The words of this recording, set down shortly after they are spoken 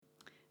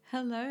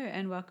Hello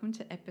and welcome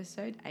to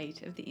episode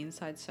 8 of the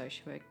Inside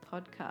Social Work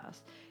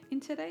podcast. In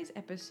today's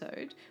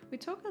episode, we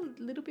talk a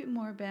little bit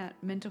more about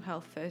mental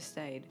health first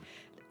aid.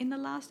 In the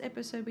last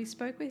episode, we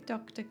spoke with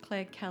Dr.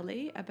 Claire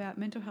Kelly about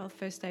Mental Health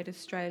First Aid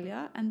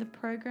Australia and the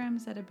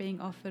programs that are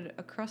being offered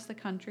across the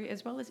country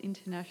as well as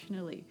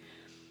internationally.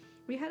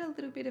 We had a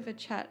little bit of a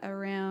chat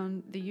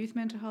around the Youth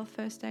Mental Health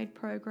First Aid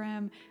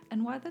program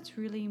and why that's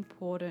really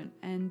important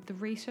and the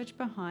research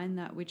behind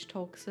that, which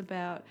talks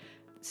about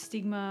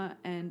stigma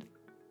and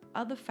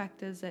other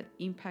factors that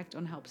impact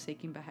on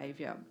help-seeking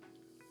behaviour.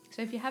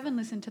 So if you haven't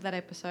listened to that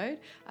episode,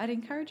 I'd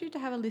encourage you to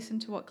have a listen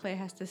to what Claire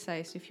has to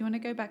say. So if you want to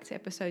go back to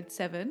episode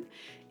 7,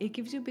 it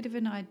gives you a bit of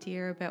an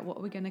idea about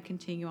what we're going to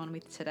continue on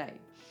with today.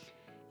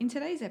 In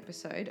today's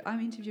episode,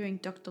 I'm interviewing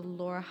Dr.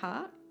 Laura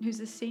Hart,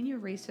 who's a Senior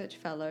Research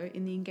Fellow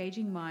in the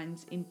Engaging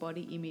Minds in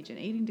Body Image and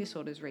Eating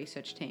Disorders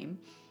research team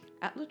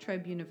at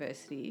Trobe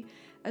University,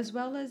 as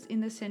well as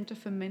in the Centre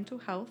for Mental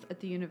Health at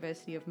the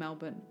University of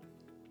Melbourne.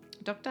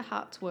 Dr.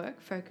 Hart's work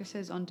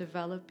focuses on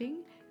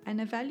developing and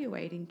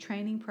evaluating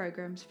training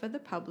programs for the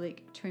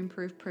public to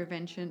improve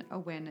prevention,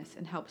 awareness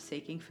and help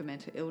seeking for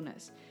mental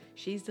illness.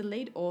 She's the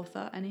lead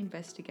author and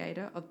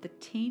investigator of the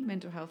Teen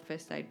Mental Health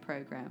First Aid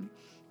program,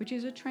 which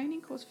is a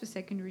training course for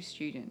secondary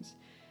students.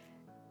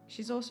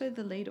 She's also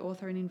the lead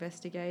author and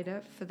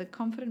investigator for the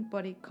Confident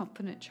Body,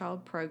 Confident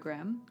Child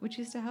program, which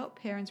is to help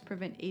parents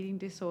prevent eating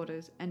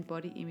disorders and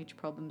body image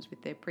problems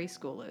with their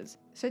preschoolers.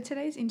 So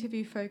today's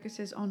interview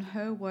focuses on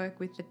her work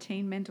with the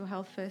Teen Mental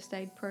Health First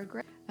Aid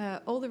program.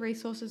 All the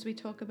resources we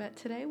talk about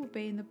today will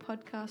be in the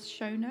podcast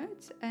show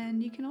notes,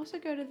 and you can also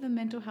go to the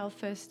Mental Health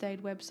First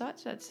Aid website.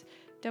 So that's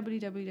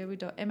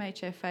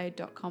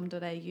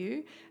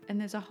www.mhfa.com.au, and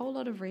there's a whole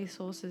lot of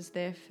resources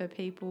there for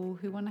people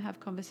who want to have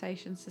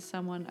conversations to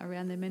someone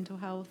around their mental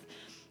health.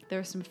 There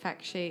are some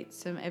fact sheets,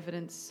 some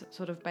evidence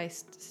sort of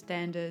based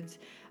standards,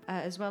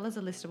 as well as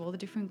a list of all the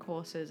different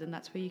courses, and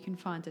that's where you can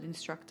find an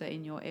instructor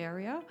in your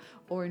area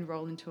or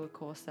enroll into a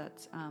course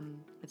that's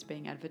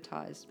being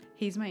advertised.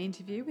 Here's my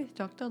interview with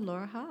Dr.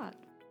 Laura Hart.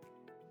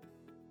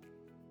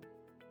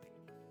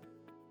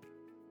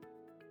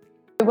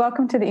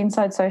 Welcome to the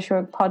Inside Social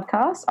Work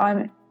podcast.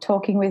 I'm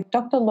talking with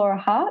Dr. Laura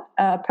Hart,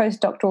 a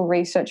postdoctoral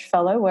research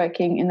fellow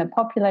working in the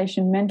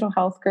Population Mental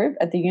Health Group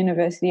at the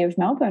University of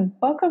Melbourne.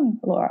 Welcome,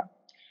 Laura.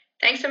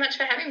 Thanks so much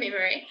for having me,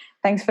 Marie.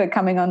 Thanks for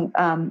coming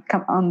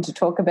on to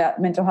talk about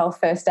mental health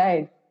first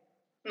aid.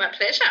 My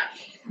pleasure.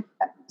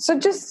 So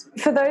just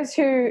for those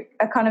who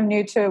are kind of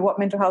new to what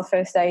mental health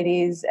first aid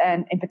is,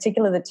 and in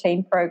particular the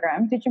teen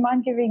program, did you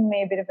mind giving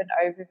me a bit of an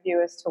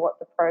overview as to what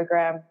the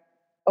program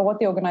or what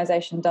the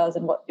organisation does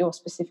and what your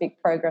specific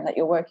program that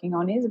you're working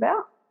on is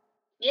about?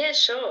 Yeah,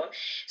 sure.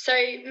 So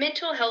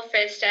Mental Health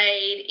First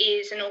Aid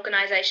is an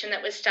organisation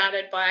that was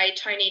started by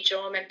Tony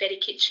Jorm and Betty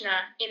Kitchener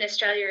in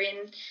Australia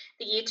in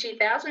the year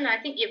 2000. I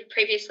think you've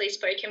previously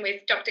spoken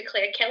with Dr.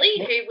 Claire Kelly,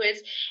 who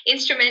was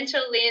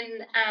instrumental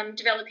in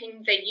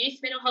developing the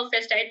Youth Mental Health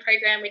First Aid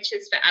program, which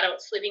is for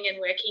adults living and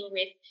working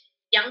with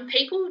young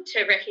people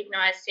to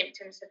recognise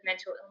symptoms of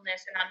mental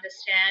illness and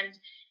understand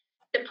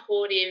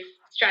supportive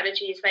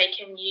strategies they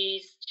can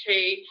use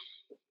to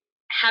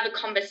have a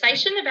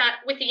conversation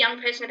with the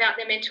young person about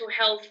their mental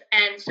health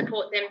and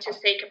support them to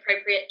seek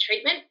appropriate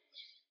treatment.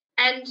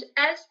 And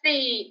as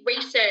the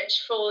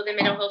research for the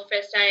Mental Health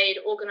First Aid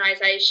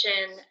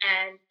organisation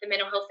and the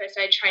Mental Health First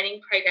Aid training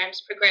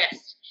programs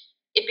progressed,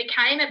 it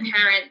became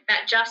apparent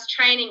that just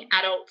training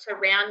adults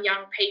around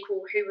young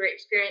people who were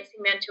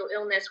experiencing mental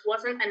illness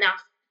wasn't enough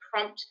to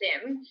prompt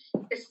them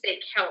to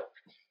seek help.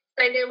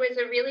 So there was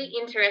a really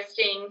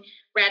interesting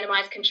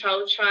randomised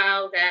controlled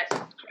trial that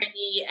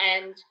Tony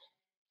and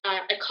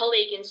a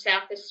colleague in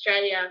South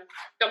Australia,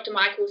 Dr.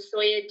 Michael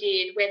Sawyer,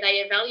 did, where they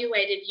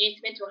evaluated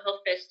youth mental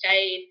health first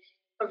aid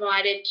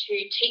provided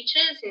to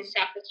teachers in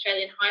South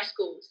Australian high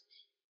schools.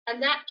 And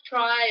that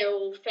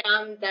trial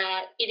found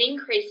that it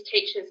increased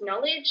teachers'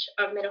 knowledge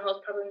of mental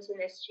health problems in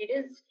their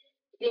students.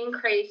 It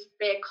increased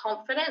their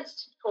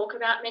confidence to talk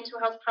about mental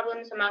health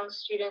problems among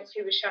students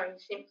who were showing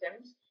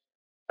symptoms.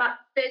 But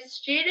the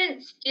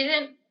students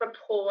didn't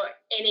report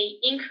any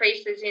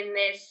increases in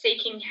their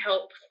seeking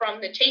help from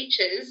the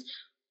teachers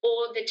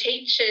or the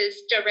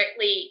teachers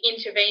directly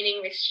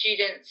intervening with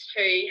students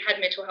who had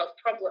mental health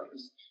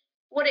problems.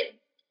 What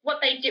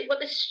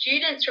the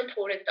students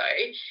reported,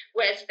 though,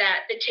 was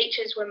that the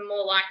teachers were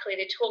more likely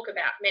to talk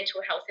about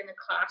mental health in the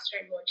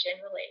classroom more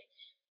generally.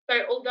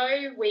 So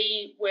although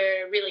we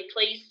were really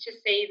pleased to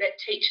see that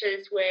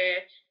teachers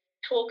were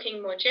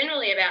talking more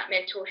generally about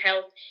mental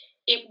health,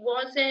 it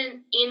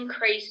wasn't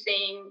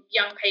increasing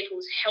young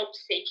people's help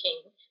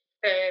seeking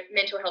for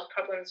mental health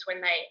problems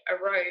when they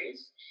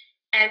arose.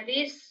 And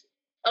this,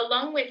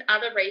 along with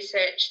other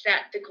research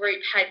that the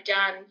group had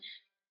done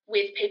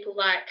with people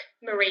like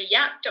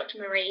Dr.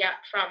 Marie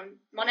Yap from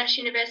Monash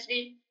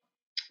University,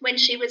 when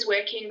she was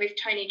working with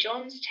Tony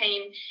Jorm's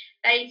team,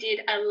 they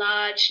did a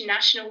large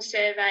national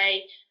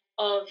survey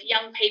of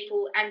young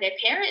people and their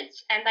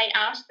parents, and they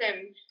asked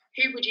them,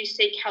 Who would you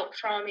seek help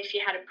from if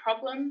you had a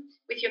problem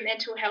with your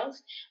mental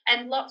health?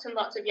 And lots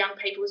of young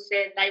people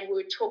said they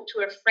would talk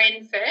to a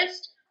friend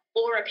first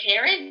or a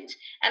parent.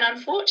 And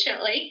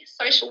unfortunately,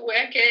 social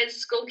workers,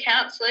 school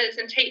counsellors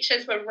and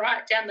teachers were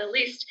right down the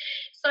list.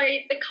 So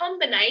the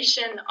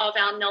combination of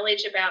our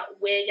knowledge about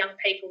where young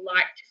people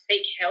like to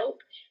seek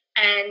help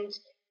and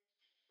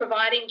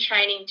providing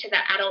training to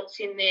the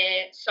adults in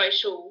their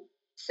social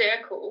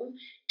circle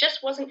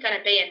just wasn't going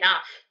to be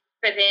enough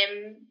for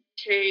them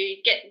to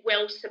get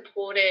well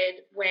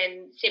supported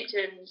when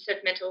symptoms of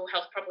mental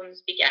health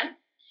problems began.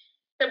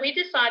 So we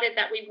decided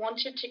that we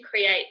wanted to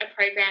create a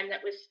program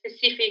that was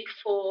specific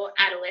for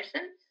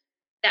adolescents,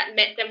 that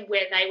met them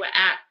where they were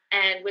at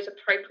and was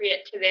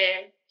appropriate to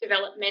their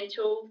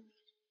developmental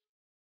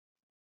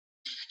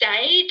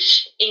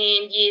stage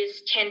in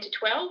years 10 to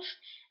 12.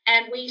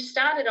 And we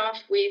started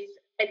off with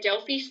a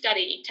Delphi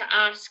study to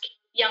ask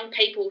young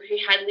people who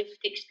had lived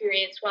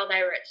experience while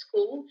they were at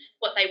school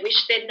what they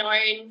wished they'd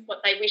known, what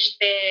they wished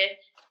their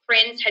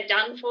friends had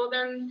done for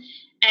them.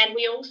 And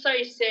we also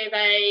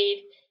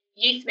surveyed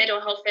youth mental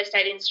health first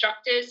aid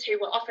instructors who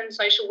were often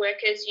social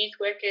workers, youth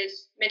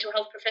workers, mental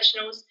health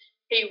professionals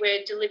who were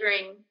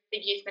delivering the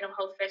youth mental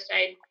health first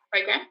aid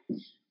program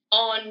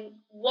on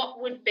what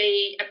would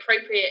be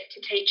appropriate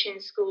to teach in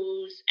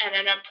schools and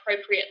an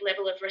appropriate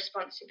level of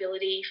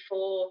responsibility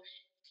for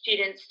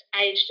students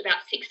aged about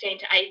 16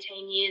 to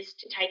 18 years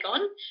to take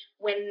on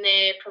when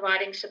they're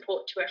providing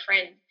support to a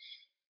friend.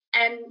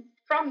 And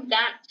from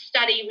that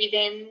study, we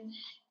then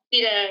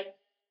did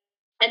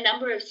a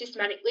number of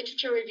systematic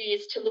literature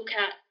reviews to look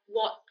at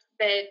what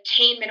the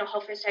teen mental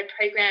health first aid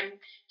program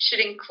should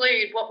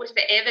include, what was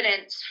the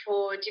evidence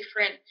for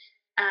different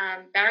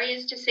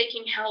barriers to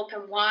seeking help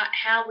and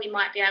how we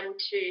might be able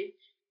to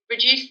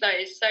reduce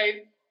those. So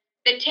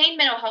the teen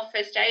mental health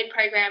first aid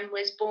program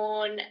was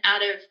born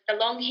out of the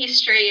long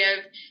history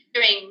of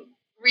doing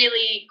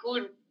really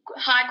good,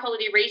 high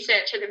quality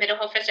research of the mental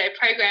health first aid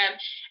program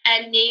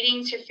and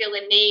needing to fill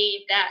a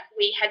need that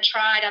we had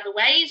tried other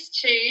ways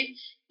to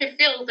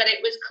fill, but it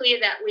was clear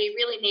that we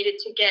really needed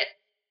to get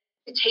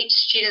to teach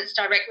students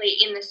directly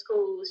in the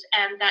schools,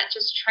 and that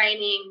just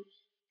training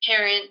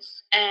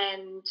parents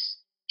and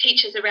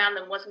teachers around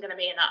them wasn't going to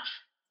be enough.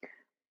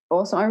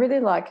 Awesome. I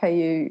really like how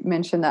you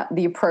mentioned that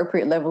the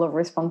appropriate level of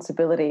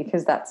responsibility,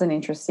 because that's an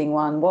interesting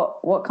one.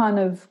 What kind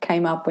of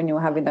came up when you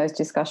were having those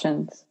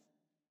discussions?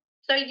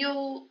 So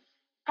you'll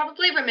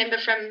probably remember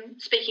from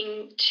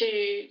speaking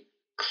to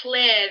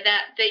Claire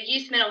that the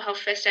Youth Mental Health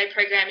First Aid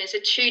program is a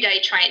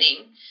 2-day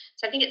training.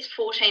 So I think it's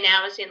 14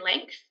 hours in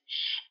length.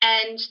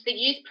 And the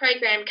youth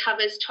program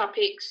covers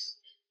topics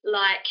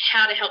like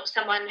how to help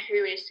someone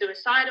who is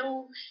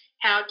suicidal,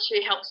 how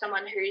to help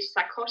someone who's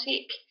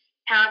psychotic,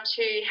 how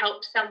to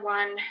help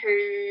someone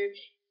who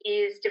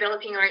is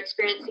developing or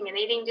experiencing an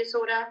eating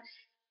disorder.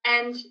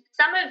 And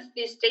some of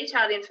this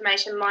detailed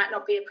information might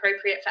not be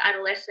appropriate for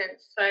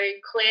adolescents. So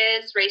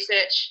Claire's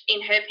research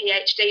in her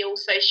PhD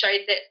also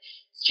showed that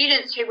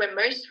students who were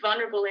most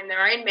vulnerable in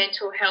their own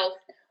mental health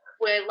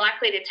were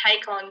likely to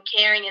take on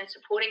caring and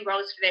supporting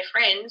roles for their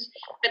friends,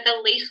 but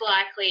the least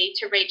likely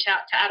to reach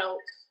out to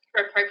adults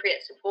for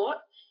appropriate support.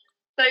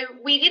 So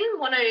we didn't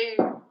want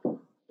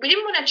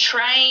to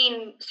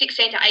train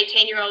 16 to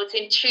 18-year-olds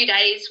in 2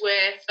 days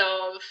worth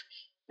of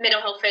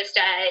mental health first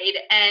aid.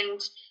 And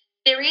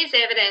there is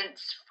evidence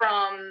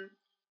from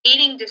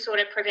eating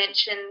disorder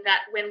prevention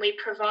that when we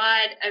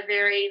provide a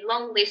very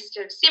long list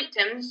of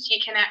symptoms, you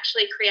can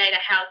actually create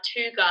a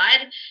how-to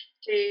guide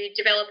to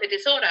develop a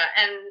disorder.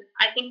 And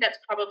I think that's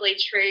probably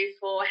true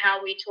for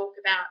how we talk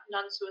about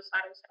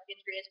non-suicidal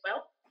self-injury as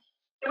well.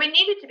 But we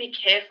needed to be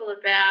careful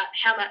about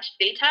how much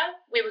detail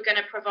we were going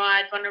to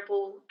provide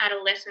vulnerable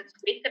adolescents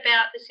with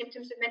about the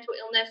symptoms of mental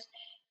illness,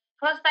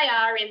 because they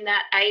are in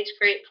that age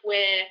group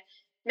where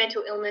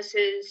mental illness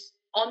is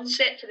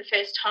onset for the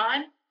first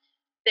time.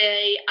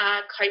 They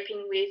are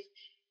coping with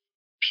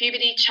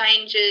puberty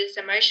changes,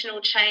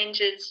 emotional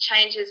changes,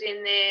 changes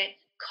in their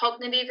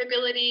cognitive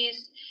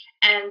abilities,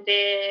 and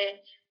their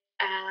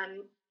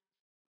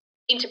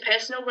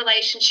interpersonal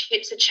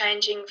relationships are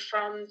changing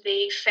from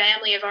the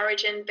family of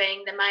origin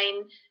being the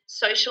main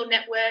social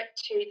network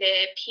to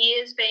their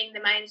peers being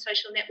the main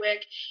social network.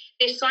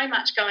 There's so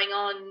much going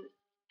on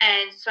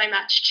and so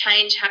much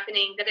change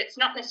happening that it's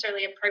not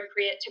necessarily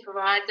appropriate to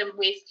provide them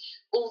with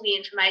all the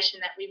information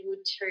that we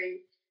would to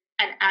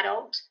an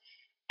adult.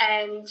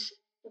 And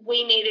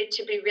we needed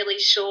to be really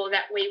sure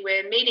that we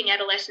were meeting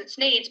adolescents'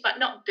 needs but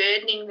not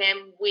burdening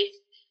them with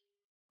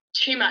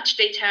too much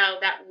detail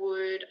that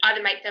would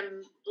either make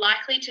them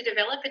likely to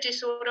develop a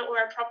disorder or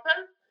a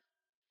problem,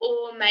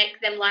 or make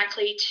them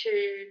likely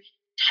to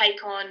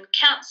take on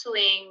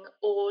counselling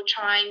or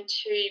trying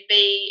to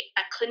be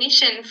a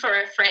clinician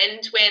for a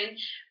friend, when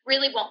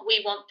really what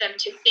we want them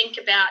to think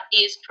about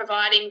is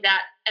providing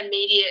that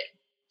immediate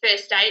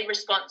first aid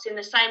response, in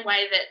the same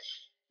way that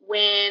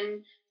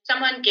when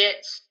someone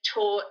gets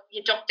taught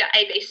your Dr.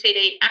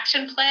 ABCD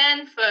action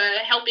plan for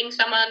helping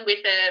someone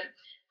with a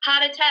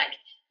heart attack,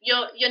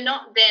 you're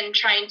not then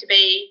trained to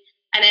be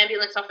an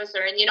ambulance officer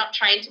and you're not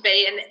trained to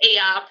be an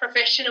ER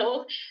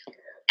professional.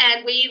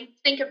 And we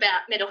think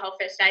about mental health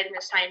first aid in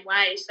the same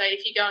way. So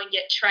if you go and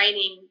get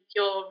training,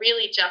 you're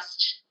really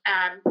just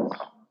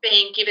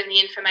being given the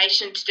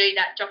information to do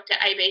that Dr.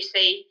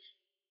 ABC,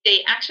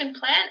 the action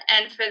plan.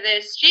 And for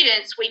the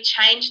students, we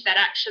changed that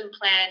action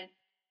plan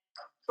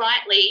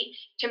slightly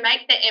to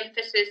make the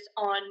emphasis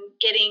on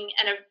getting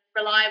a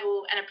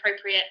reliable and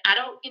appropriate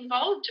adult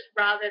involved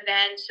rather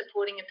than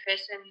supporting a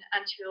person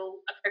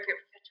until appropriate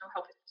professional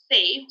help is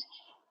received,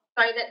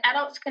 so that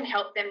adults can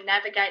help them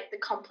navigate the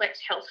complex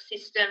health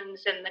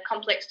systems and the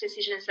complex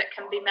decisions that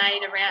can be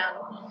made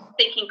around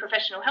seeking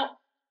professional help.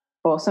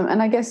 Awesome.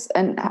 And I guess,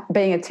 and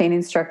being a teen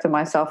instructor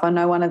myself, I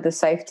know one of the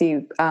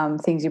safety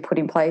things you put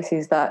in place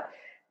is that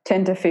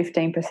 10 to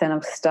 15%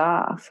 of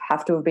staff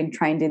have to have been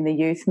trained in the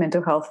youth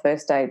mental health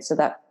first aid, so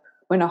that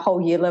when a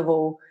whole year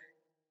level,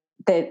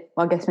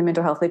 I guess the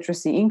mental health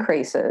literacy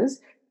increases,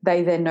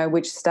 they then know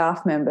which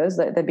staff members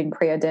that they've been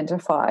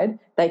pre-identified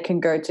they can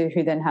go to,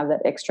 who then have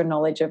that extra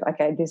knowledge of,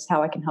 okay, this is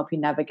how I can help you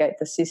navigate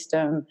the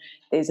system.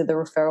 These are the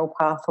referral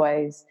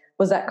pathways.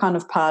 Was that kind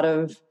of part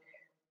of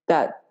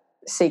that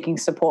seeking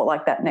support,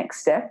 like that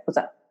next step? Was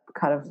that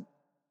kind of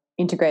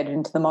integrated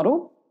into the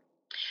model?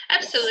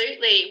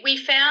 Absolutely. We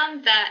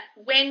found that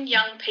when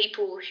young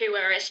people who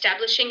are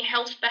establishing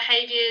health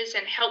behaviours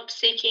and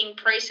help-seeking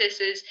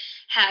processes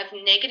have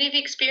negative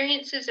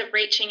experiences of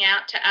reaching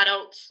out to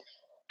adults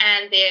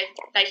and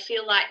they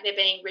feel like they're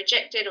being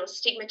rejected or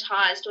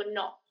stigmatised or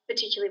not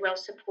particularly well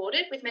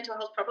supported with mental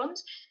health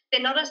problems,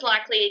 they're not as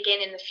likely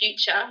again in the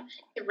future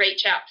to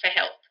reach out for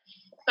help.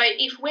 So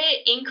if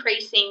we're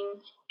increasing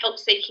help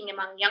seeking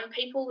among young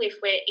people, if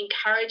we're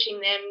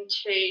encouraging them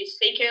to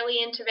seek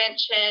early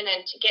intervention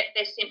and to get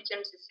their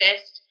symptoms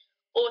assessed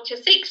or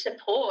to seek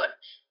support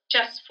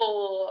just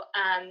for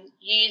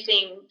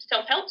using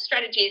self-help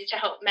strategies to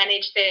help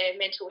manage their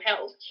mental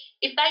health,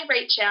 if they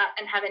reach out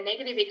and have a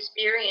negative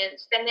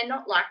experience, then they're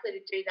not likely to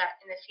do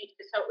that in the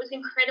future. So it was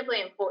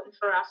incredibly important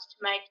for us to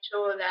make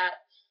sure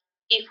that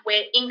if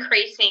we're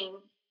increasing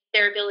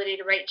their ability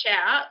to reach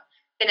out,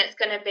 then it's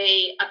going to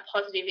be a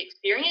positive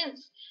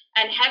experience.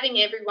 And having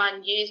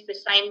everyone use the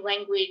same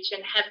language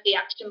and have the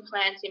action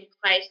plans in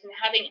place and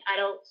having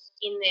adults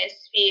in their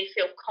sphere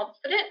feel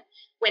confident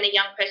when a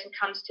young person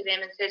comes to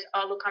them and says,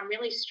 oh, look, I'm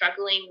really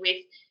struggling with,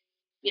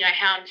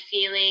 how I'm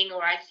feeling,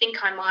 or I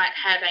think I might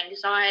have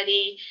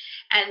anxiety,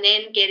 and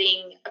then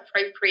getting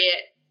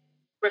appropriate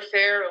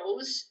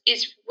referrals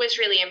was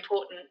really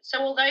important. So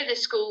although the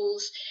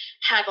schools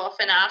have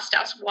often asked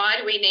us, why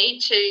do we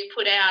need to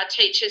put our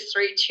teachers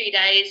through 2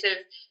 days of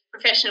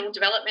professional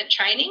development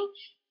training,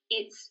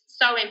 it's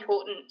so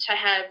important to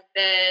have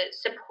the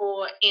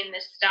support in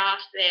the staff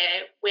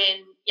there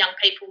when young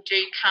people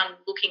do come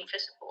looking for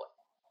support.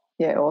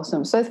 Yeah,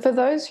 awesome. So for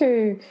those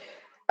who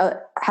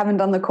haven't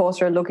done the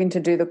course or are looking to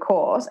do the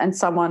course, and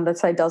someone,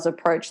 let's say, does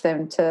approach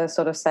them to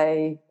sort of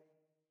say,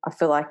 I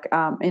feel like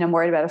I'm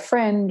worried about a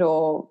friend,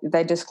 or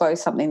they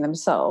disclose something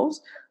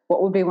themselves,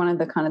 what would be one of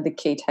the kind of the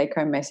key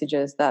take-home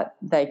messages that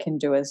they can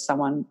do as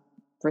someone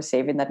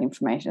receiving that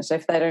information? So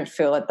if they don't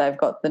feel like they've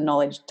got the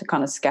knowledge to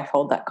kind of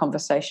scaffold that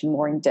conversation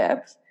more in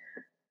depth,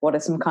 what are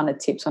some kind of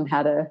tips on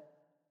how to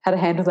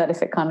handle that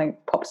if it kind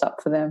of pops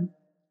up for them?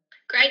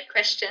 Great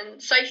question.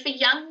 So for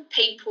young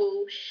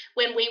people,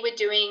 when we were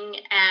doing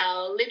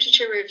our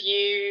literature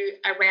review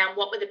around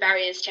what were the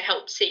barriers to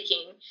help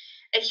seeking,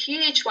 a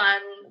huge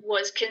one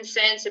was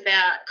concerns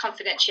about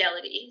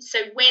confidentiality. So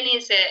when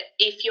is it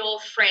if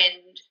your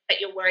friend that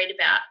you're worried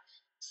about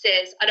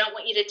says, I don't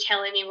want you to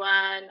tell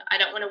anyone, I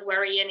don't want to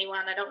worry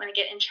anyone, I don't want to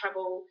get in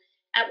trouble,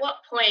 at what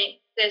point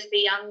does the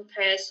young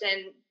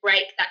person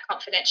break that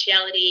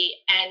confidentiality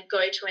and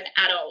go to an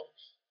adult,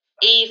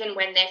 even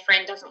when their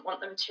friend doesn't want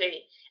them to?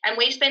 And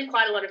we spend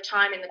quite a lot of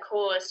time in the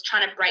course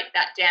trying to break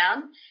that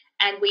down.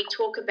 And we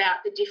talk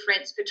about the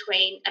difference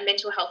between a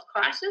mental health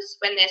crisis,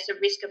 when there's a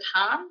risk of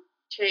harm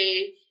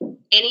to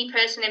any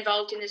person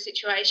involved in the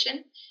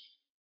situation,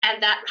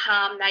 and that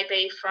harm may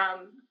be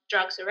from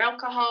drugs or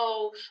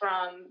alcohol,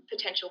 from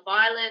potential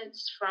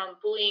violence, from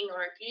bullying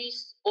or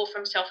abuse, or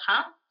from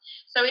self-harm.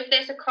 So if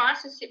there's a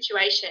crisis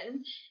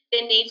situation,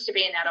 there needs to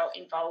be an adult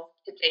involved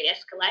to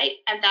de-escalate,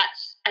 and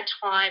that's a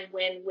time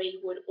when we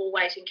would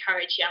always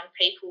encourage young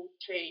people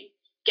to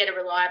get a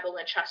reliable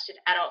and trusted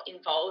adult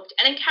involved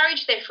and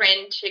encourage their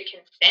friend to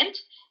consent.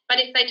 But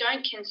if they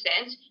don't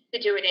consent, to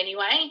do it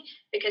anyway,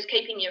 because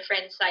keeping your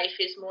friend safe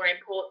is more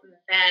important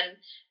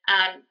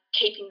than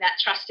keeping that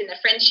trust in the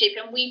friendship.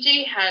 And we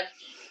do have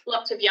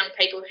lots of young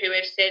people who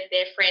have said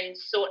their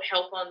friends sought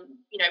help on,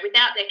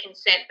 without their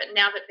consent, but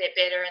now that they're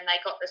better and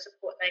they got the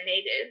support they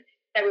needed,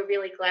 they were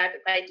really glad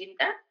that they did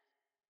that.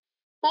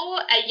 For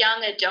a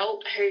young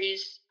adult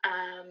who's,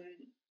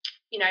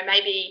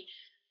 maybe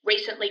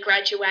recently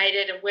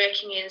graduated and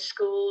working in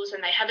schools,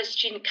 and they have a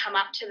student come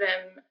up to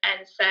them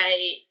and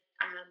say,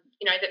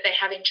 that they're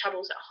having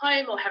troubles at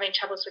home or having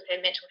troubles with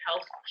their mental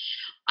health,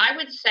 I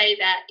would say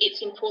that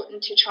it's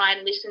important to try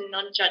and listen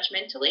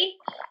non-judgmentally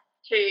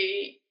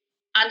to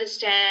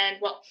understand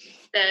what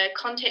the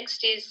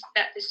context is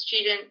that the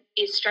student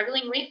is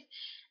struggling with,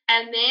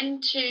 and then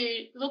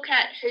to look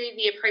at who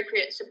the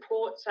appropriate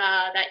supports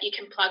are that you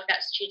can plug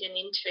that student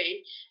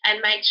into,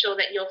 and make sure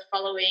that you're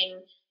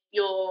following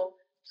your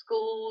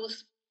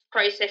school's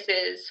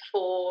processes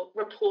for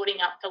reporting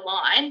up the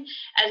line,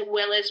 as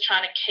well as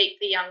trying to keep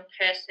the young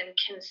person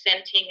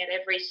consenting at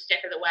every step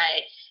of the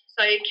way.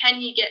 So can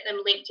you get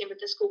them linked in with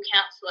the school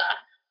counsellor,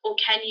 or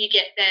can you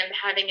get them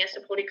having a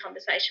supportive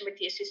conversation with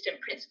the assistant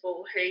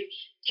principal, who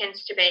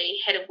tends to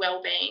be head of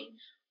wellbeing?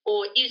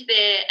 Or is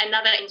there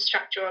another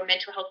instructor or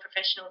mental health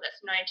professional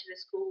that's known to the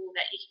school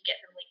that you can get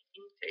them linked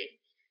into?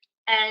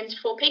 And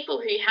for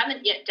people who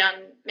haven't yet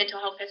done mental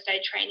health first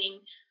aid training,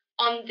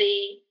 on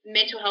the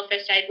mental health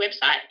first aid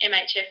website,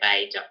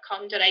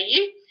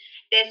 mhfa.com.au,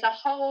 there's a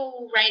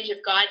whole range of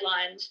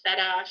guidelines that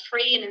are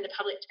free and in the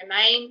public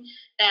domain,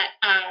 that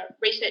are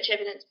research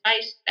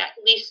evidence-based, that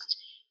list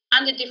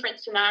under different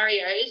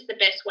scenarios the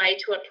best way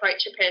to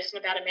approach a person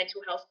about a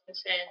mental health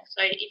concern.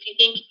 So if you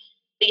think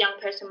the young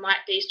person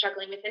might be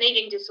struggling with an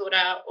eating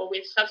disorder, or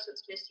with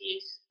substance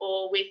misuse,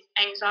 or with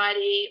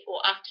anxiety, or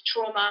after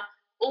trauma,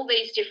 all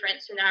these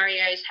different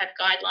scenarios have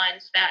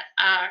guidelines that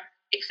are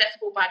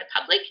accessible by the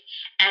public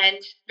and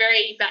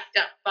very backed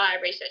up by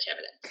research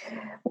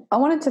evidence. I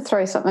wanted to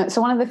throw something.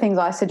 So one of the things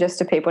I suggest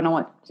to people, and I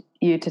want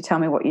you to tell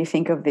me what you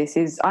think of this,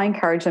 is I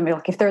encourage them,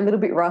 like, if they're a little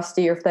bit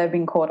rusty or if they've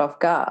been caught off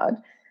guard,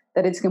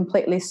 that it's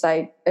completely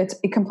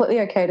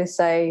okay to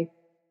say,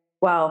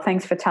 well,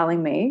 thanks for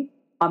telling me.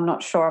 I'm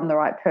not sure I'm the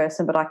right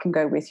person, but I can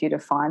go with you to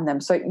find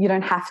them. So you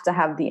don't have to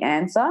have the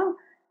answer,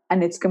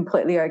 and it's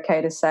completely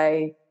okay to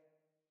say,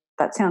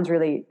 that sounds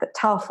really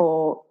tough,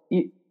 or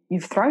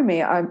you've thrown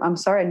me. I'm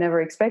sorry, I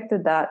never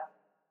expected that.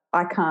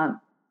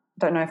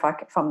 Don't know if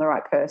I'm the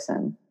right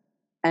person,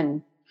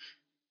 and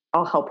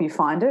I'll help you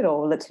find it,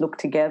 or let's look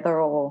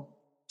together, or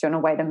do you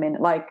want to wait a minute?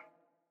 Like,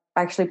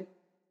 actually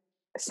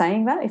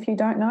saying that if you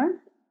don't know.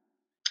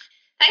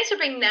 Thanks for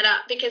bringing that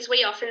up, because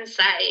we often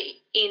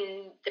say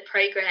in the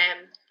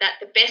program that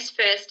the best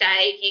first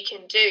aid you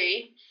can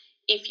do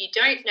if you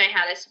don't know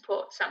how to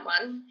support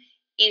someone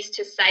is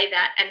to say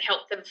that and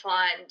help them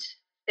find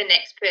the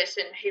next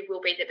person who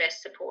will be the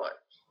best support.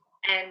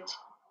 And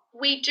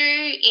we do,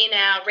 in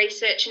our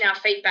research and our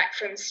feedback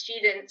from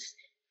students,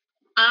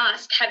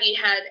 ask, have you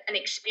had an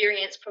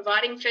experience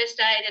providing first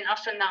aid? And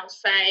often they'll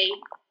say,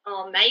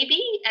 oh,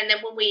 maybe. And then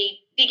when we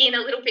dig in a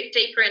little bit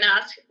deeper and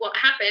ask what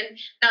happened,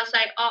 they'll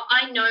say, oh,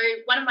 I know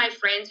one of my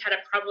friends had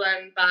a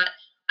problem, but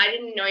I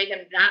didn't know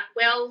them that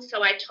well,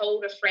 so I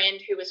told a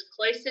friend who was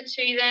closer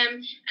to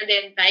them, and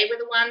then they were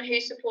the one who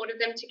supported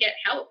them to get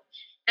help.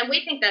 And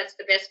we think that's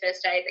the best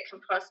first aid that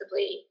can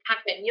possibly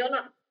happen. You're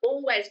not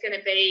always going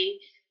to be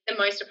the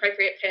most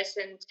appropriate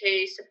person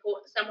to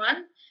support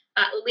someone,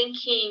 but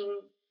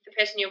linking the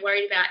person you're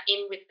worried about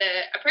in with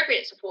the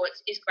appropriate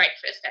supports is great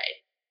first aid.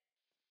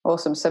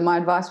 Awesome. So my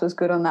advice was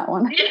good on that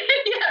one. Yeah,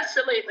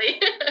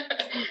 absolutely.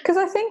 Because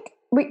I think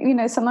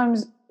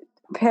sometimes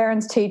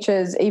parents,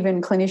 teachers,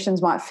 even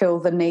clinicians might feel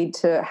the need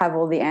to have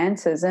all the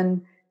answers.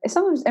 And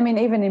sometimes,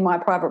 even in my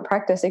private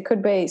practice, it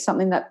could be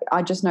something that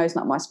I just know is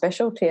not my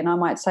specialty. And I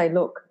might say,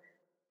 look,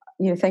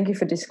 thank you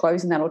for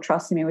disclosing that or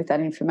trusting me with that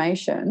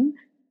information.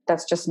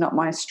 That's just not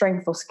my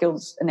strength or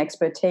skills and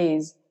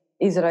expertise.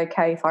 Is it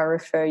okay if I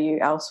refer you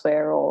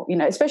elsewhere? Or,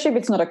 especially if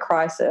it's not a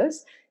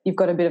crisis, you've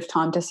got a bit of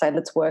time to say,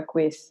 let's work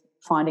with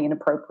finding an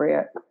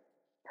appropriate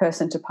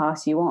person to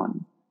pass you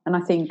on. And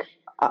I think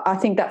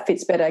that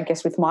fits better, I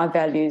guess, with my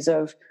values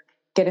of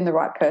getting the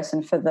right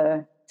person for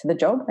the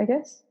job, I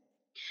guess.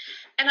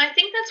 And I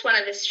think that's one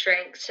of the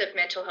strengths of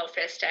mental health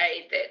first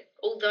aid, that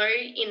although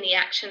in the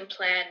action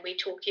plan we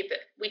talk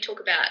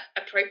about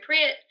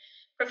appropriate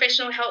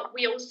professional help,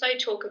 we also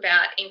talk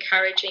about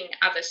encouraging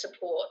other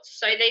supports.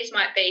 So these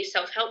might be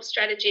self-help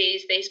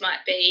strategies, these might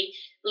be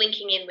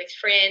linking in with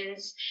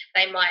friends,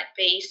 they might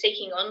be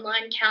seeking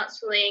online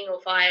counselling or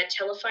via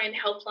telephone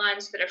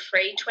helplines that are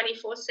free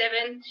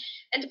 24/7.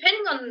 And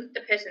depending on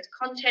the person's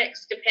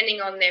context, depending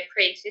on their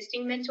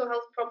pre-existing mental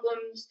health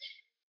problems,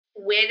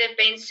 where they've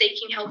been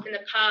seeking help in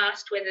the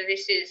past, whether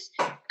this is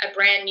a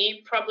brand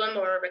new problem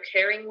or a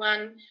recurring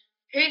one,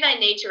 who they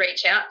need to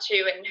reach out to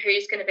and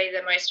who's going to be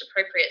the most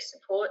appropriate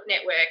support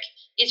network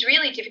is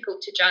really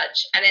difficult to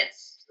judge, and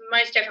it's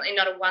most definitely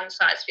not a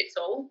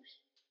one-size-fits-all.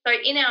 So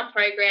in our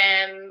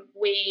program,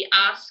 we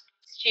ask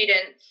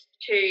students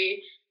to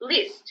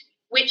list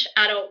which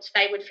adults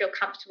they would feel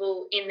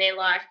comfortable in their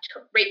life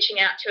reaching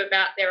out to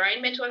about their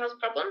own mental health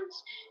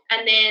problems.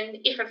 And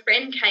then if a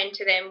friend came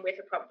to them with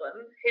a problem,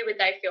 who would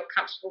they feel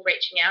comfortable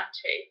reaching out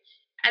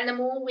to? And the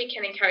more we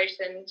can encourage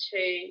them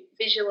to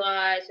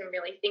visualise and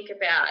really think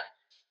about,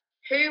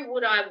 who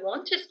would I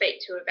want to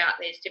speak to about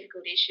these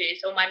difficult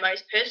issues, or my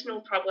most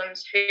personal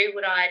problems, who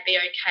would I be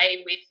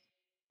okay with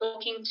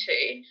talking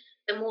to,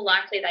 the more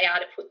likely they are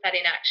to put that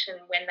in action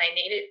when they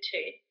need it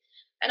to.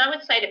 And I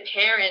would say to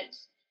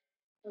parents,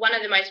 one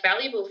of the most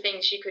valuable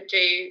things you could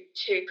do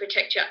to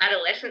protect your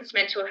adolescent's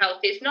mental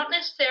health is not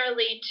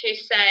necessarily to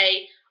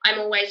say, I'm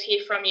always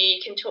here from you,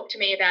 you can talk to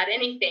me about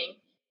anything,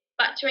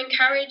 but to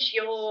encourage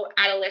your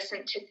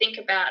adolescent to think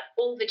about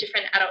all the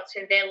different adults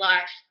in their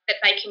life that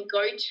they can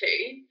go to.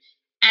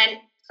 And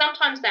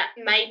sometimes that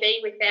may be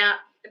without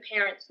the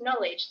parents'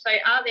 knowledge. So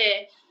are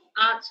there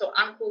aunts or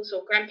uncles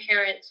or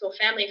grandparents or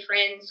family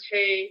friends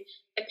who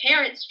the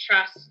parents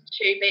trust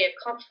to be a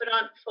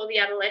confidant for the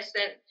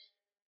adolescent,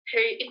 who,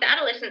 if the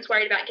adolescent's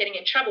worried about getting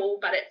in trouble,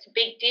 but it's a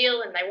big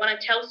deal and they want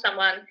to tell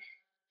someone,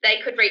 they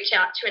could reach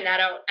out to an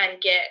adult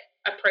and get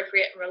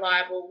appropriate and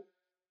reliable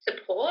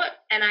support.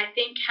 And I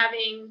think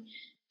having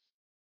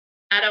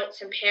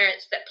adults and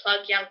parents that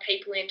plug young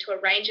people into a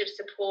range of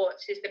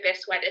supports is the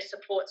best way to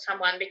support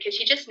someone, because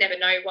you just never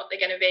know what they're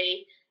going to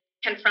be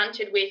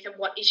confronted with and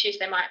what issues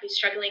they might be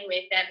struggling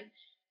with. And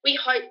we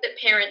hope that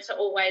parents are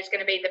always going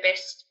to be the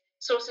best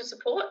source of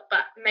support,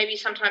 but maybe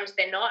sometimes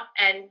they're not,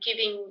 and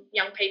giving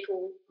young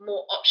people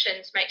more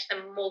options makes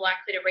them more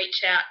likely to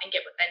reach out and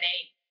get what they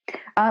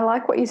need. I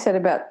like what you said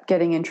about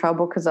getting in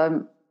trouble, because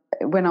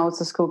when I was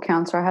a school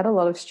counsellor, I had a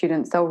lot of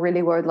students, they were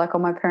really worried, like, oh,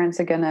 my parents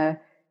are going to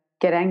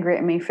get angry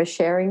at me for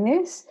sharing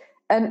this.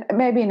 And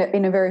maybe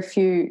in a very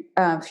few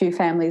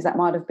families that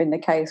might have been the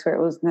case, where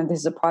it was, no, this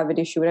is a private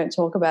issue, we don't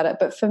talk about it.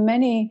 But for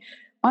many,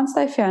 once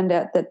they found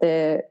out that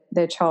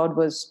their child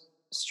was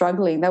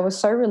struggling, they were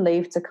so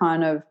relieved to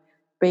kind of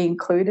be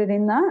included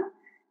in that.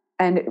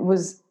 And it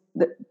was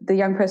the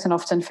young person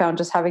often found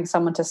just having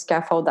someone to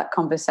scaffold that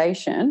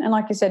conversation, and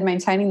like you said,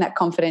 maintaining that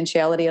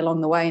confidentiality along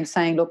the way and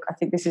saying, look, I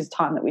think this is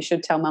time that we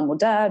should tell mum or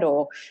dad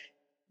or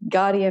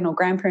guardian or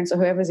grandparents or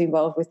whoever's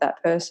involved with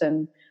that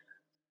person.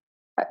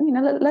 You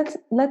know,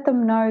 let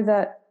them know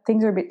that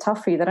things are a bit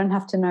tough for you. They don't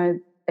have to know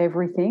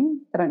everything.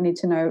 They don't need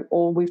to know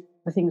all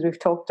the things we've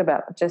talked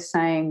about, but just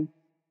saying,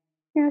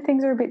 you know,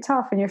 things are a bit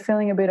tough and you're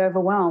feeling a bit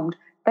overwhelmed.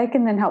 They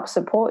can then help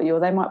support you, or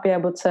they might be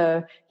able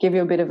to give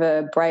you a bit of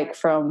a break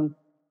from,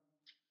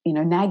 you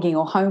know, nagging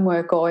or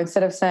homework, or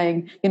instead of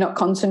saying you're not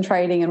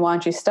concentrating and why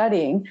aren't you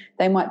studying,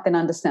 they might then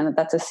understand that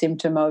that's a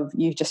symptom of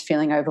you just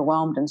feeling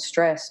overwhelmed and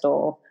stressed,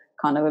 or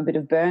kind of a bit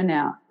of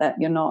burnout, that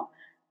you're not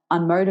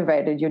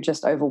unmotivated, you're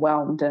just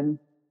overwhelmed. And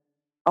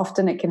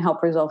often it can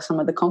help resolve some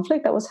of the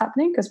conflict that was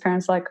happening, because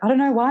parents are like, I don't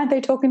know, why aren't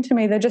they talking to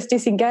me? They're just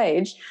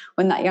disengaged,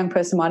 when that young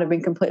person might have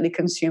been completely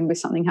consumed with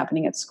something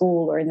happening at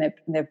school or in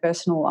their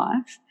personal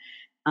life.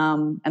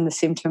 And the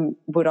symptom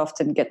would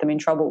often get them in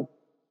trouble.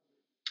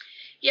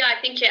 Yeah,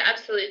 I think you're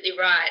absolutely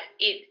right.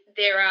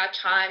 There are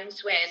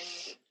times when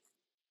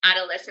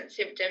adolescent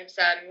symptoms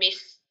are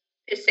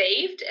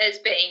misperceived as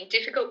being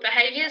difficult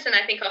behaviours, and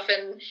I think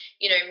often,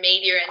 you know,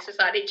 media and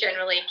society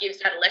generally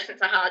gives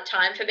adolescents a hard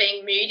time for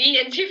being moody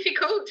and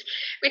difficult,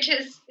 which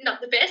is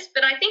not the best.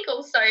 But I think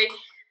also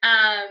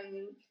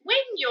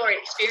when you're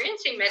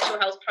experiencing mental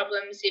health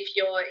problems, if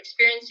you're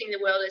experiencing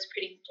the world as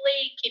pretty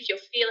bleak, if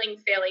you're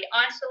feeling fairly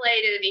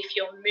isolated, if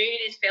your mood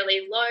is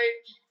fairly low,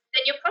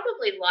 then you're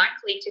probably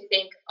likely to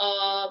think,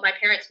 oh, my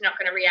parents are not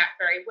going to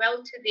react very well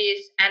to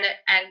this, and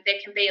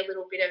there can be a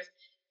little bit of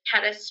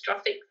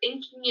catastrophic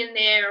thinking in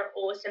there,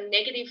 or some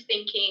negative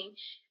thinking,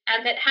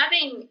 and that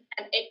having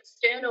an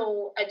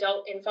external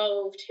adult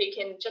involved who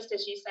can, just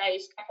as you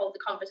say, scaffold the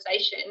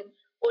conversation,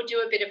 or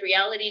do a bit of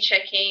reality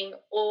checking,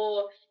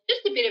 or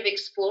just a bit of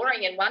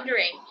exploring and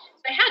wondering,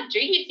 so how do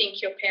you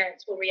think your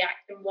parents will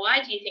react, and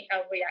why do you think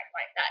they'll react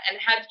like that, and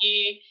have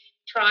you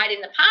tried in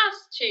the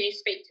past to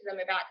speak to them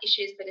about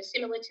issues that are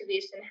similar to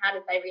this, and how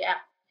did they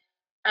react,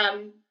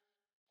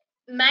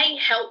 may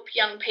help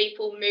young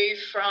people move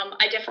from,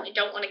 I definitely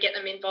don't want to get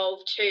them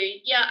involved, to,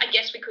 yeah, I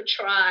guess we could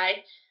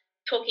try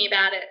talking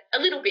about it a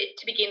little bit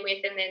to begin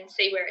with and then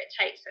see where it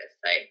takes us.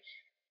 So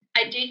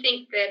I do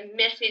think the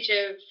message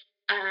of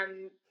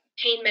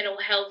teen mental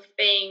health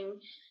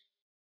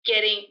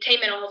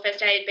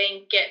first aid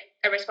being get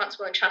a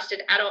responsible and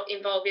trusted adult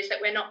involved is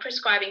that we're not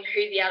prescribing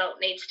who the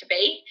adult needs to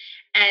be,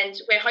 and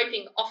we're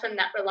hoping often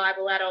that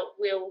reliable adult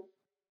will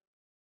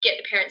get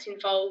the parents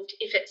involved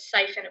if it's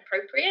safe and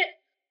appropriate.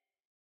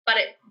 But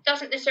it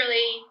doesn't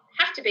necessarily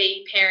have to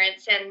be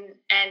parents, and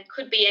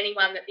could be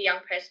anyone that the young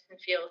person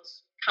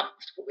feels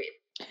comfortable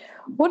with.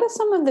 What are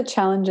some of the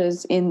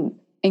challenges in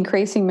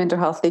increasing mental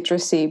health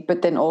literacy,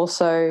 but then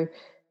also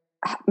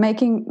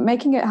making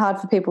it hard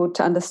for people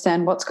to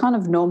understand what's kind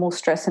of normal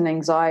stress and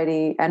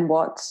anxiety and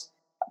what's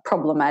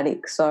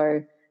problematic?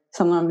 So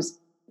sometimes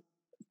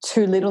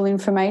too little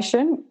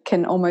information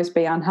can almost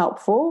be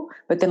unhelpful,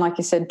 but then, like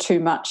you said, too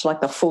much,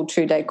 like the full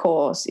 2-day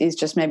course, is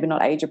just maybe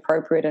not age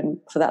appropriate and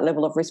for that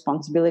level of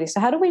responsibility. So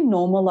how do we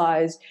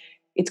normalise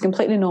it's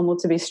completely normal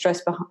to be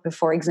stressed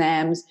before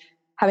exams?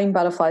 Having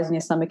butterflies in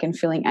your stomach and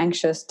feeling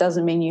anxious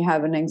doesn't mean you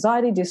have an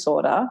anxiety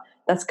disorder.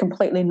 That's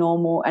completely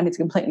normal, and it's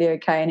completely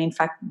okay, and in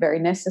fact very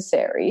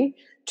necessary,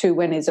 to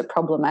when is it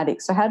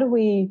problematic. So how do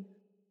we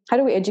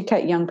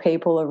educate young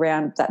people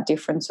around that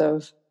difference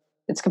of,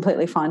 it's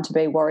completely fine to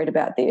be worried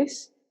about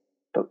this,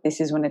 but this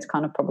is when it's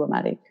kind of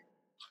problematic?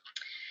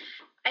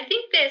 I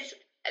think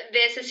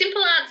there's a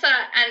simple answer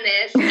and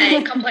there's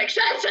a complex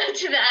answer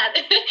to that.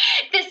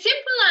 The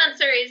simple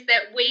answer is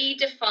that we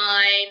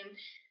define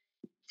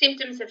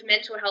symptoms of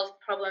mental health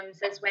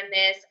problems is when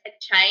there's a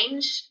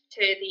change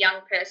to the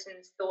young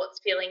person's thoughts,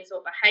 feelings,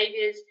 or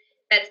behaviours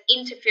that's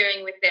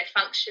interfering with their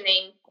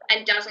functioning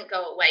and doesn't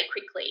go away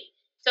quickly.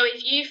 So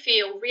if you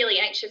feel really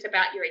anxious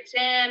about your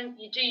exam,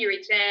 you do your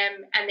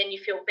exam and then you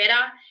feel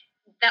better,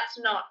 that's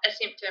not a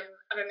symptom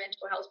of a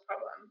mental health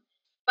problem.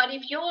 But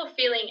if you're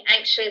feeling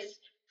anxious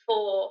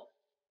for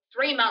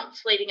 3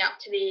 months leading up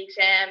to the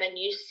exam and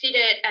you sit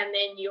it and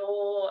then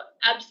you're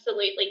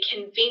absolutely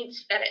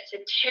convinced that it's a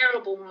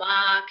terrible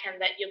mark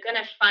and that you're going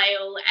to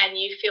fail and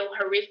you feel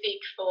horrific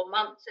for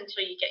months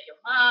until you get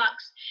your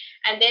marks,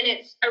 and then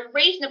it's a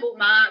reasonable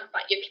mark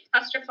but you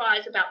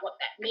catastrophize about what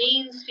that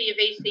means for your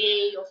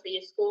VCE or for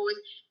your scores,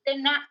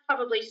 then that's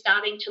probably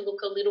starting to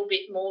look a little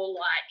bit more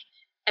like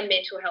a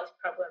mental health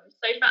problem.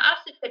 So for us,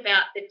 it's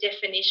about the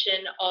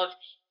definition of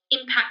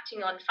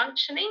impacting on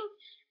functioning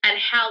and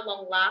how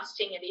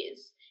long-lasting it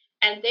is.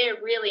 And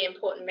they're really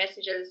important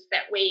messages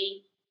that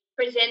we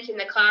present in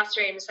the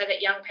classroom so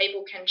that young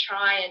people can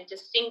try and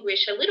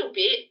distinguish a little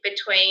bit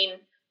between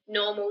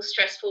normal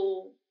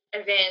stressful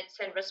events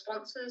and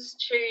responses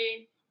to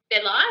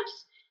their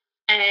lives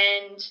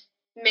and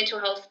mental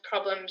health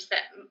problems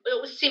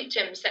or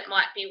symptoms that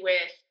might be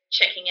worth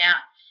checking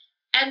out.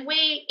 And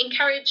we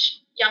encourage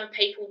young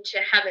people to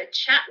have a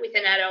chat with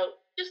an adult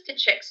just to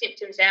check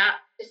symptoms out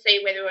to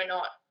see whether or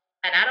not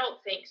an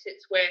adult thinks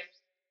it's worth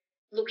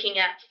looking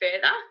at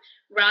further,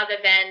 rather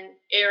than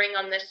erring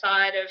on the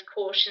side of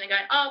caution and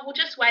going, oh, we'll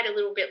just wait a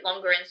little bit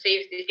longer and see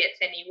if this gets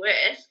any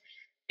worse,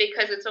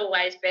 because it's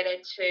always better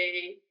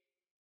to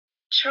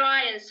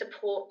try and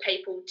support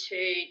people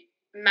to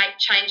make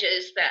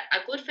changes that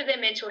are good for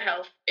their mental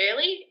health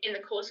early in the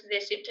course of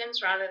their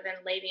symptoms rather than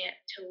leaving it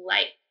till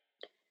late.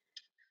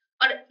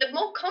 The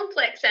more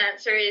complex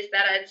answer is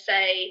that I'd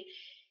say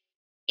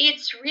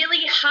it's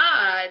really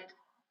hard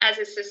as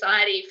a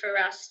society for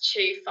us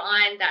to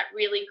find that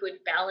really good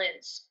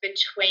balance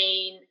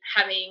between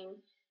having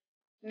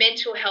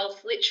mental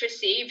health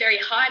literacy, very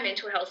high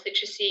mental health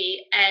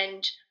literacy,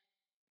 and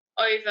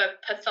over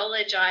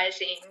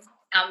pathologizing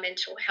our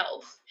mental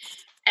health.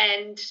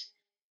 And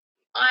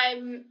I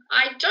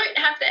don't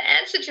have the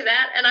answer to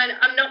that, and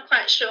I'm not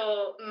quite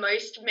sure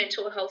most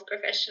mental health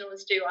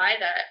professionals do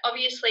either.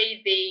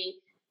 Obviously, the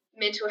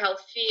mental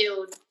health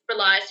field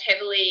relies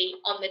heavily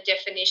on the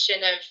definition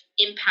of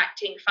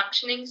impacting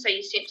functioning, so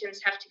your symptoms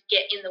have to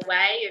get in the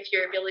way of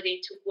your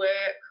ability to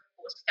work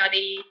or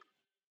study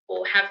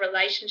or have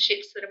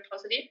relationships that are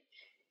positive.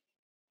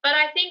 But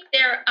I think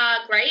there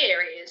are grey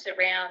areas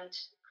around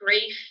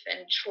grief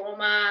and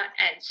trauma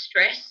and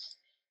stress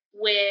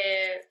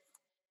where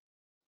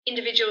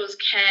individuals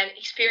can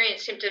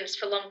experience symptoms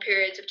for long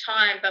periods of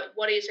time, but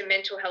what is a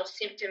mental health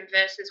symptom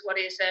versus what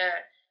is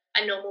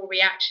a normal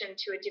reaction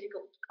to a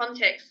difficult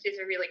context is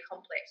a really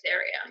complex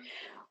area.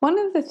 One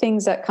of the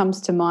things that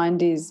comes to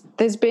mind is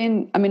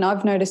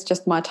I've noticed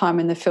just my time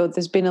in the field,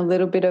 there's been a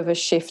little bit of a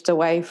shift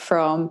away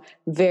from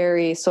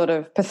very sort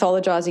of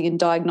pathologising and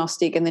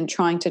diagnostic and then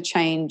trying to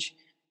change,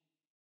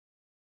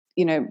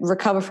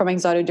 recover from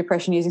anxiety or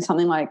depression using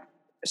something like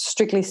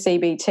strictly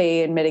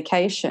CBT and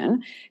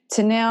medication,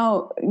 to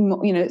now,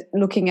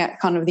 looking at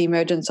kind of the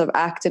emergence of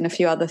ACT and a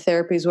few other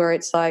therapies where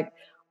it's like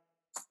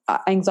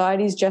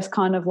anxiety is just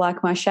kind of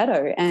like my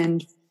shadow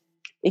and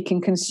it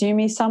can consume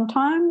me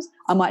sometimes.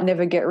 I might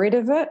never get rid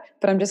of it,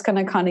 but I'm just going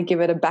to kind of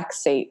give it a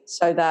backseat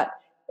so that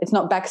it's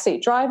not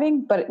backseat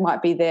driving, but it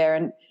might be there,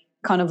 and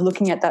kind of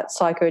looking at that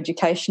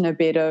psychoeducation a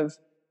bit of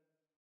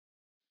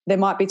there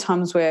might be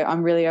times where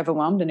I'm really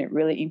overwhelmed and it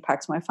really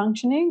impacts my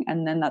functioning,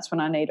 and then that's when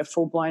I need a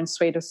full-blown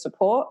suite of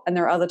support. And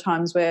there are other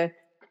times where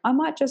I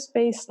might just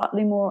be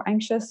slightly more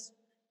anxious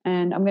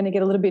and I'm going to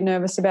get a little bit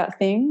nervous about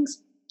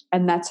things,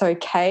 and that's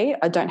okay.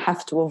 I don't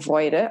have to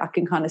avoid it. I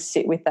can kind of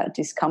sit with that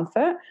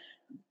discomfort.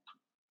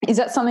 Is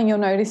that something you're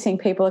noticing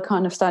people are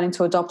kind of starting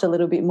to adopt a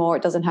little bit more?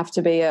 It doesn't have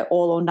to be an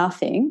all or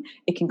nothing.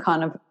 It can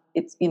kind of,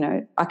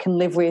 I can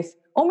live with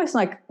almost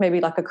like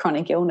maybe like a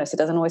chronic illness. It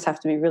doesn't always have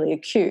to be really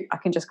acute. I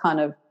can just kind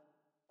of,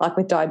 like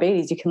with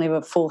diabetes, you can live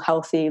a full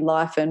healthy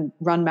life and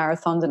run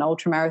marathons and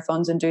ultra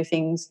marathons and do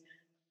things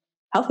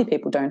healthy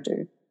people don't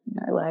do,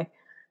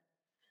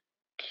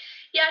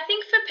 Yeah, I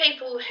think for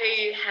people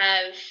who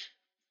have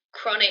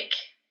chronic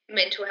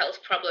mental health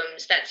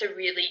problems, that's a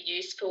really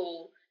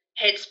useful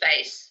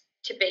headspace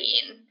to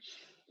be in,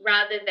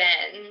 rather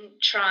than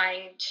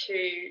trying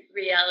to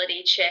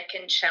reality check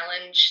and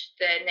challenge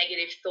the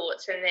negative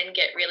thoughts and then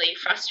get really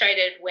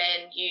frustrated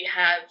when you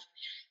have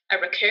a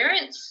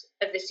recurrence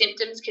of the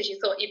symptoms because you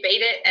thought you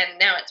beat it and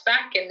now it's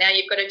back and now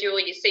you've got to do all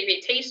your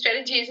CBT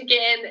strategies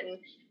again.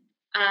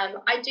 And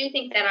I do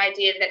think that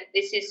idea that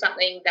this is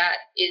something that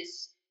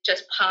is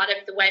just part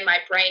of the way my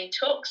brain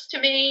talks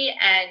to me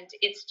and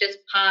it's just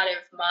part of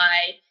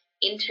my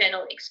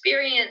internal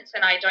experience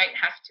and I don't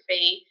have to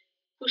be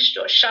pushed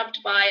or shoved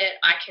by it.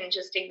 I can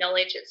just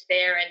acknowledge it's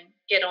there and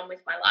get on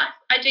with my life.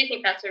 I do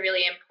think that's a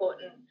really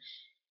important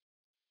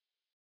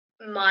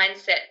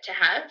mindset to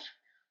have.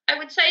 I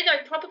would say,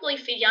 though, probably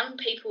for young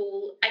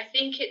people, I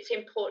think it's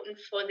important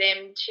for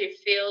them to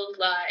feel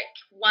like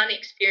one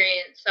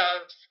experience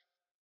of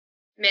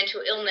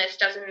mental illness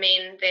doesn't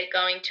mean they're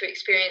going to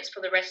experience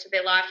for the rest of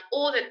their life,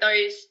 or that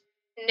those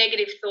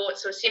negative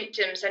thoughts or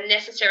symptoms are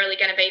necessarily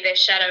going to be their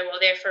shadow or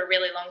there for a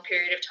really long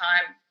period of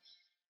time.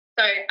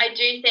 So I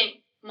do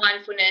think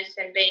mindfulness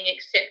and being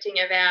accepting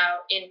of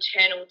our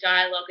internal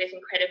dialogue is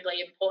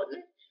incredibly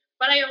important.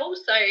 But I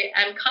also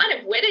am kind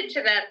of wedded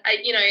to that,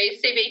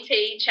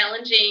 CBT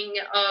challenging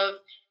of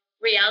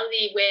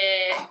reality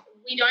where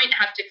we don't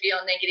have to feel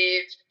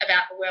negative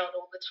about the world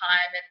all the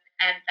time,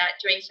 and that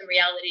doing some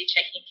reality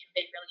checking can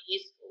be really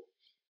useful.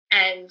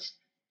 And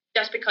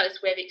just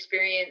because we've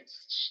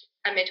experienced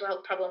a mental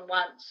health problem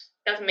once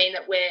doesn't mean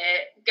that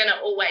we're going to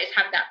always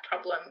have that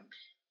problem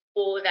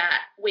or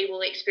that we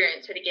will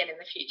experience it again in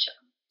the future.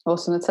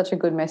 Awesome. That's such a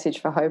good message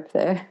for hope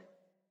there.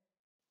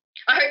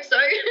 I hope so.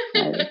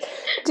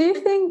 Do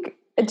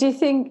you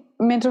think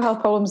mental health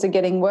problems are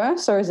getting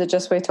worse, or is it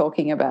just we're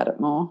talking about it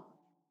more?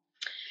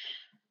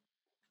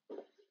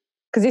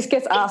 Because this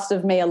gets asked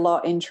of me a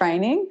lot in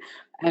training,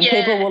 and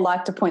people will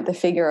like to point the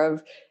finger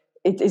of,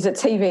 is it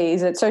TV,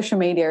 is it social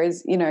media,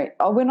 it's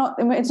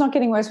not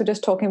getting worse, we're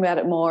just talking about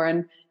it more.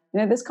 And,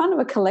 there's kind of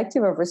a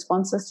collective of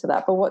responses to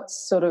that. But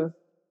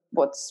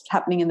what's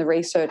happening in the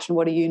research, and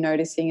what are you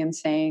noticing and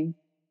seeing?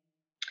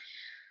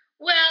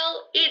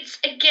 Well,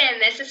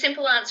 there's a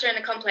simple answer and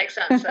a complex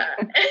answer.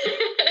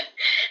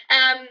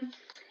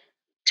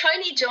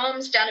 Tony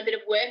Jorm's done a bit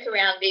of work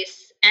around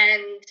this,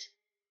 and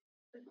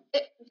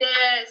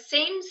there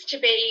seems to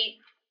be,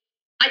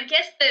 I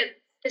guess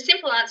the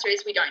simple answer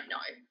is we don't know,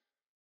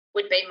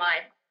 would be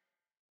my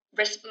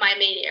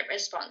immediate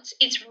response.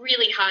 It's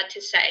really hard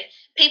to say.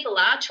 People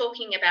are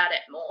talking about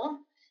it more,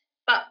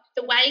 but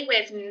the way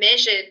we've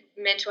measured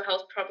mental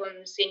health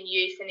problems in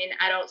youth and in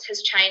adults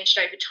has changed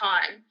over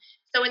time.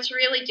 So it's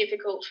really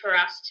difficult for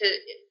us to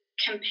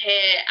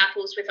compare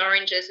apples with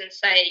oranges and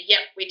say, yep,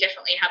 we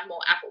definitely have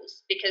more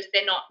apples, because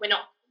we're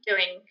not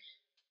doing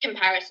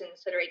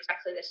comparisons that are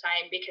exactly the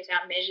same, because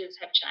our measures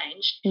have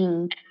changed.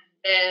 And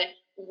the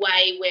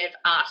way we've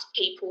asked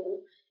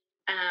people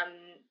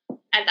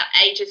and the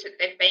ages that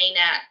they've been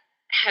at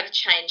have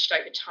changed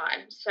over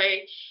time. So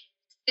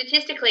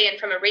statistically and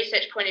from a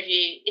research point of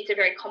view, it's a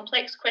very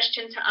complex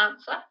question to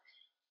answer.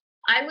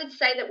 I would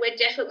say that we're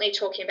definitely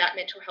talking about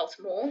mental health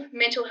more.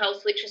 Mental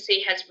health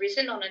literacy has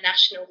risen on a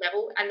national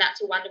level, and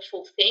that's a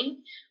wonderful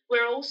thing.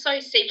 We're also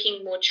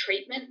seeking more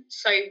treatment.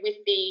 So with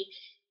the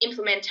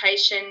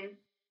implementation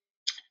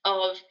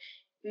of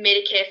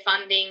Medicare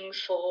funding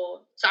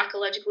for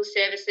psychological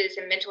services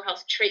and mental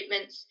health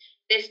treatments,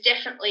 there's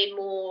definitely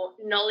more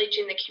knowledge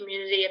in the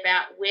community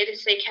about where to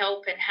seek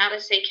help and how to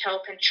seek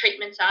help, and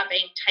treatments are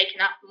being taken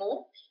up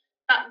more.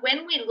 But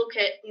when we look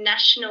at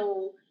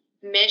national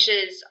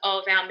measures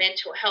of our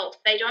mental health,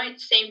 they don't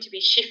seem to be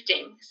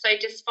shifting. So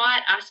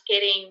despite us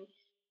getting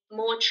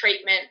more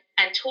treatment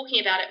and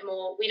talking about it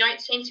more, we don't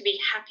seem to be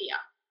happier.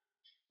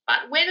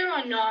 But whether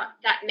or not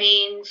that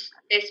means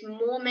there's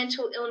more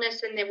mental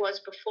illness than there was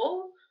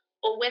before,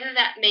 or whether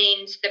that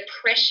means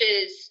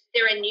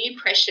there are new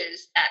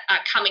pressures that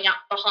are coming up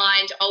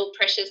behind old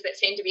pressures that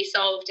seem to be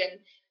solved. And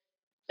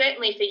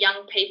certainly for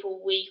young people,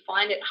 we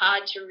find it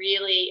hard to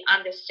really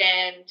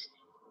understand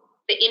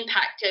the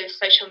impact of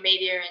social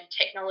media and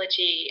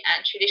technology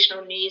and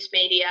traditional news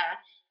media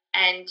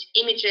and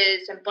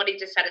images and body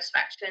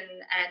dissatisfaction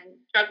and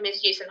drug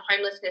misuse and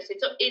homelessness.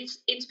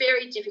 It's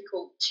very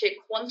difficult to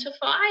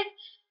quantify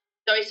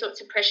those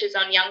sorts of pressures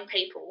on young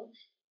people.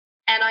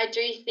 And I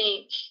do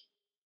think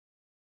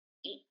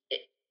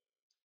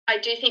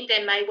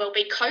there may well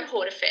be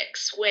cohort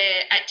effects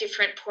where at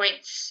different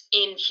points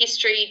in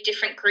history,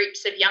 different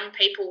groups of young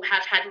people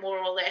have had more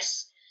or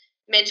less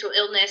mental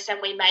illness, and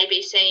we may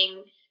be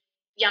seeing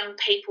young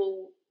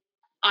people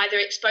either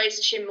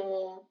exposed to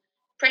more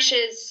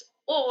pressures,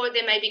 or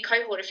there may be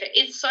cohort effect.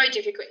 It's so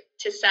difficult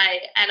to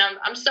say, and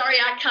I'm sorry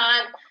I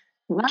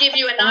can't give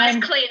you a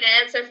nice clean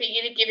answer for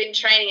you to give in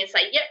training and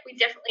say, yep, we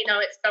definitely know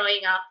it's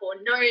going up, or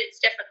no, it's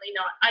definitely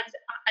not.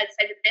 I'd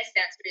say the best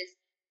answer is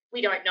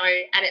we don't know,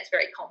 and it's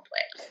very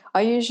complex.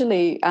 I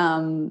usually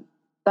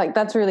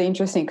that's really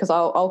interesting, because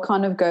I'll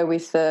kind of go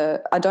with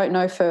I don't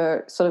know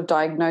for sort of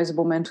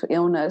diagnosable mental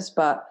illness,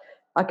 but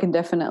I can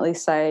definitely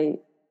say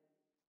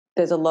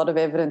there's a lot of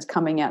evidence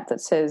coming out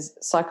that says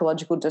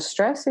psychological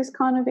distress is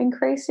kind of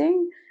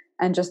increasing,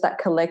 and just that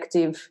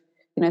collective,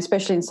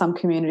 especially in some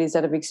communities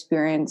that have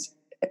experienced,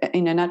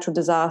 natural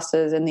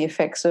disasters and the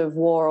effects of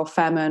war or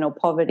famine or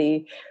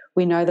poverty,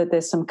 we know that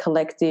there's some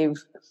collective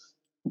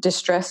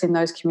distress in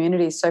those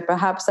communities. So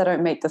perhaps they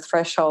don't meet the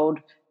threshold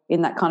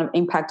in that kind of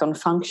impact on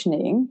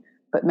functioning,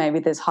 but maybe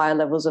there's higher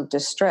levels of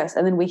distress.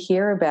 And then we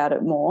hear about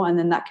it more, and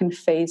then that can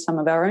feed some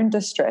of our own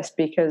distress,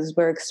 because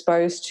we're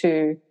exposed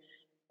to,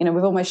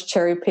 we've almost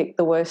cherry-picked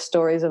the worst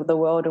stories of the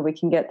world, and we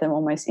can get them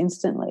almost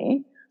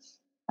instantly.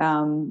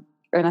 And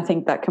I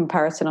think that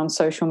comparison on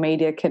social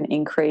media can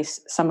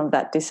increase some of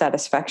that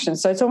dissatisfaction.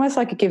 So it's almost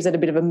like it gives it a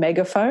bit of a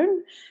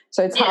megaphone.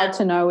 So it's hard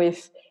to know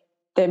if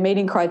they're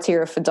meeting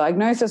criteria for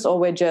diagnosis, or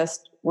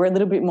we're a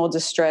little bit more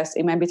distressed.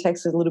 It maybe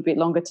takes us a little bit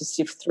longer to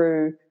sift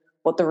through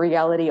what the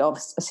reality of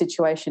a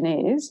situation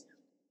is.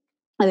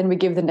 And then we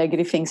give the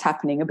negative things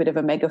happening a bit of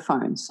a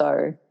megaphone.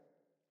 So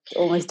it's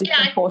almost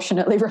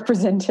disproportionately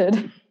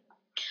represented.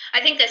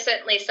 I think there's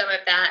certainly some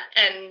of that.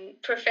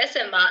 And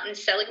Professor Martin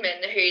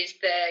Seligman, who's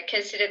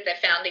considered the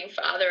founding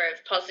father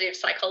of positive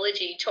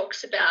psychology,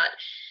 talks about,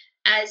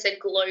 as a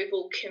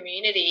global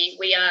community,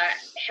 we are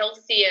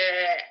healthier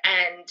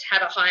and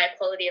have a higher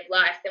quality of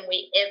life than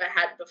we ever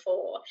had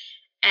before.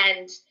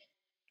 And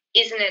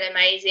isn't it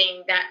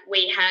amazing that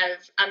we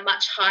have a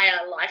much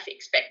higher life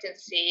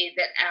expectancy,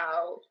 that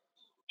our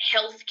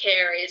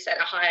healthcare is at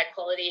a higher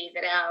quality,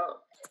 that our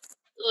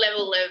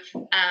level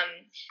of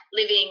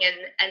living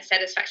and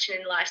satisfaction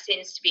in life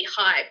seems to be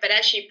high. But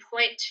as you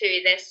point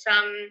to, there's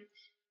some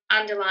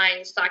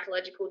underlying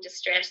psychological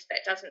distress that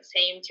doesn't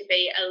seem to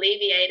be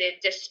alleviated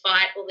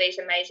despite all these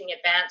amazing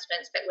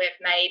advancements that we've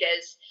made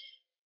as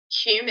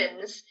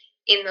humans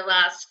in the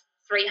last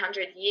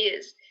 300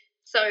 years.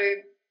 So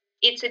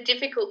it's a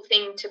difficult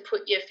thing to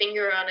put your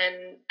finger on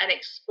and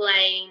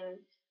explain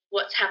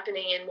what's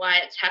happening and why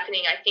it's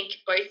happening. I think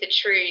both are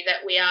true,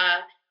 that we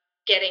are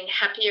getting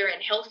happier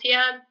and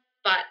healthier,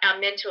 but our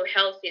mental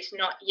health is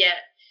not yet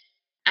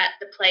at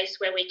the place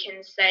where we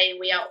can say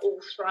we are all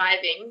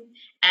thriving,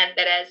 and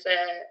that as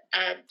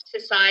a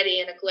society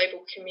and a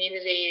global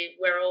community,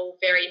 we're all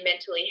very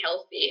mentally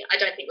healthy. I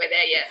don't think we're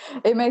there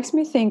yet. It makes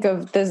me think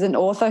of, there's an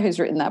author who's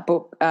written that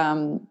book,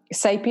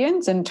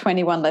 Sapiens and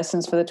 21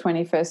 Lessons for the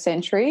 21st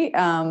Century,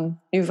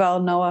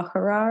 Yuval Noah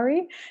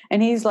Harari.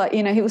 And he's like,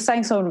 he was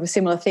saying sort of a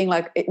similar thing,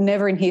 like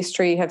never in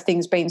history have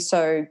things been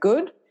so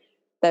good.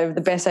 They're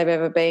the best they've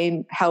ever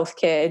been,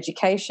 healthcare,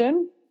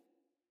 education,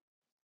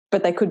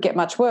 but they could get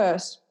much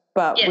worse.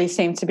 But yes. We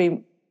seem to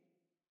be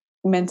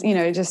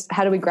just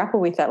how do we grapple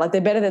with that? Like, they're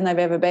better than they've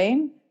ever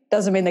been.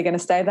 Doesn't mean they're going to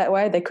stay that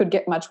way. They could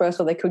get much worse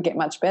or they could get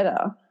much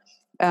better.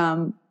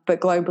 But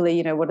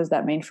globally, what does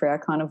that mean for our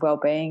kind of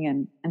well-being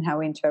and how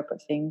we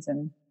interpret things?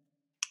 And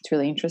it's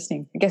really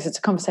interesting. I guess it's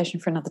a conversation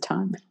for another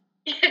time.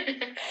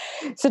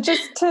 So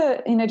just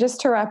to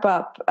wrap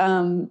up,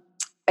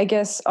 I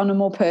guess on a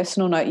more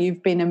personal note,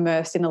 you've been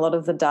immersed in a lot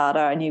of the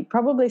data and you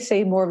probably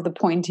see more of the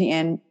pointy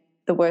end,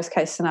 the worst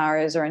case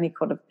scenarios or any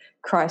kind of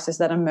crisis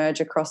that emerge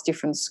across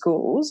different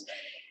schools.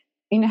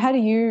 How do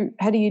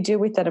you deal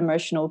with that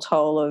emotional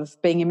toll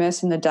of being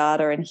immersed in the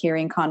data and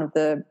hearing kind of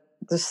the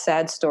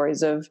sad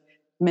stories of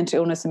mental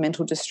illness and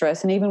mental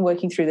distress, and even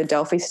working through the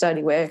Delphi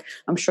study, where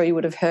I'm sure you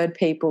would have heard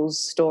people's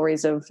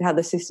stories of how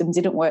the system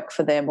didn't work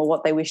for them or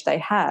what they wish they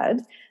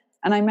had,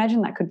 and I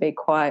imagine that could be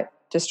quite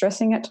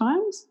distressing at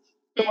times.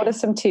 But what are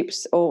some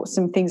tips or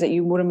some things that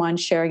you wouldn't mind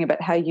sharing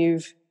about how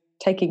you've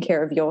taken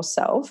care of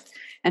yourself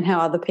and how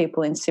other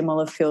people in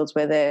similar fields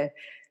where they're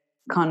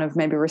kind of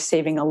maybe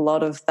receiving a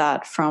lot of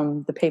that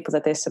from the people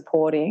that they're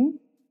supporting,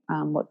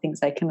 what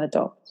things they can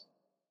adopt?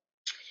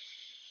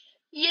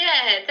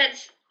 Yeah,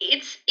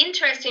 it's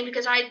interesting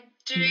because I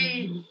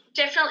do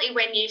definitely,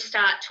 when you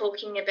start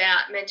talking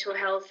about mental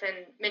health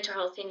and mental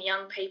health in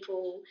young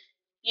people,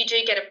 you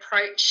do get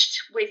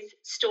approached with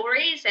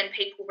stories and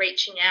people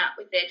reaching out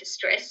with their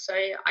distress. So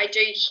I do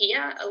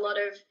hear a lot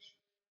of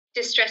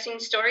distressing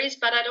stories,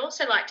 but I'd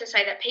also like to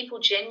say that people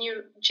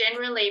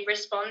generally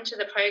respond to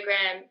the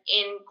program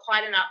in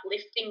quite an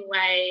uplifting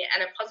way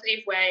and a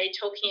positive way,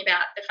 talking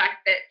about the fact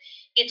that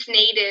it's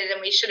needed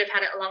and we should have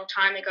had it a long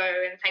time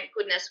ago, and thank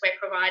goodness we're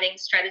providing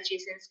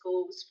strategies in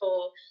schools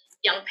for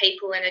young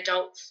people and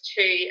adults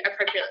to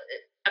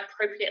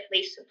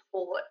appropriately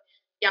support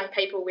young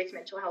people with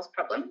mental health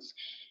problems.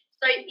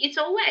 So it's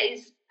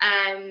always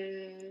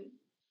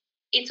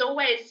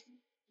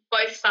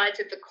both sides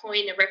of the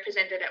coin are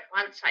represented at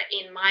once,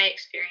 in my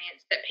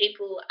experience, that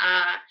people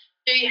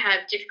do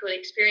have difficult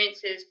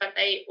experiences, but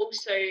they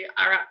also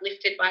are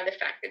uplifted by the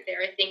fact that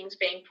there are things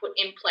being put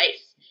in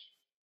place.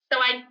 So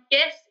I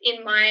guess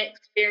in my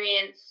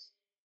experience,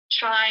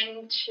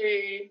 trying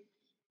to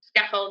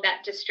scaffold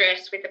that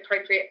distress with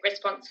appropriate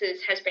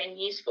responses has been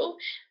useful,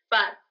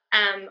 but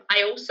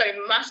I also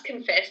must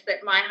confess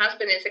that my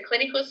husband is a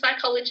clinical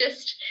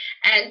psychologist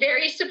and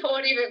very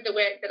supportive of the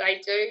work that I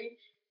do,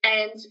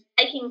 and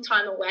taking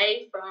time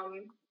away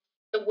from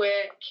the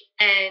work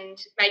and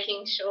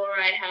making sure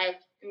I have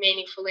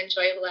meaningful,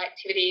 enjoyable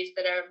activities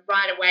that are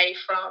right away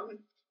from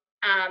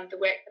the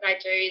work that I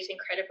do is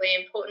incredibly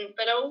important,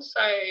 but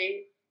also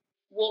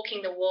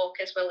walking the walk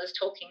as well as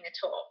talking the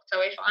talk.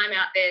 So if I'm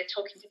out there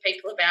talking to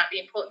people about the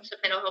importance of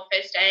mental health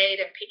first aid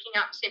and picking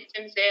up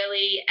symptoms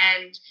early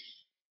and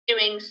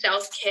doing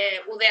self-care,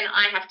 well, then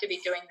I have to be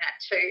doing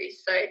that too.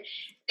 So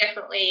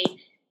definitely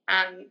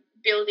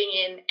building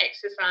in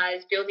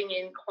exercise, building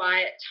in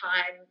quiet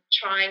time,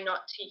 trying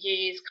not to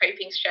use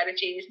coping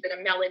strategies that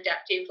are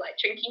maladaptive, like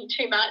drinking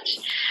too much.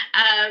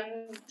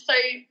 So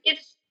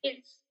it's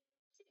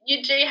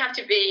you do have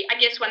to be, I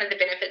guess one of the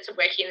benefits of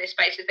working in this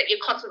space is that you're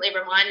constantly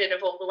reminded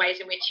of all the ways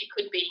in which you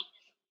could be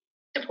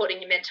supporting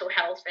your mental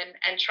health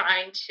and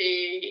trying to,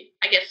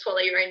 I guess, swallow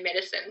your own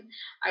medicine,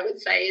 I would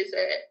say is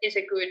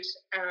a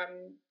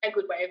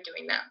good way of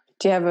doing that.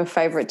 Do you have a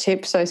favourite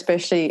tip? So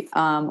especially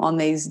on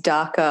these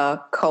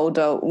darker,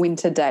 colder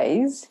winter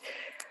days,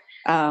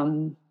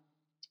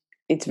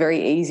 it's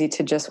very easy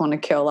to just want to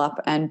curl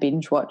up and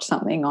binge watch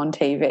something on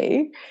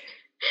TV,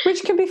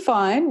 which can be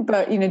fine.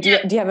 But, do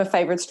you have a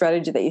favourite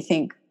strategy that you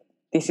think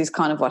this is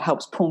kind of what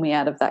helps pull me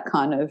out of that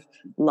kind of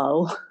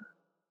lull?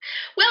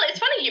 Well, it's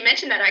funny you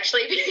mentioned that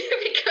actually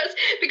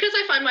because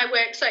I find my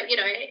work so,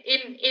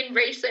 in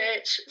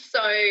research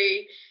so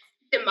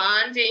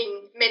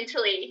demanding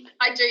mentally.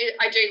 I do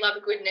love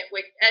a good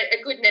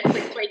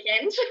Netflix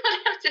weekend, I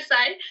have to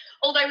say.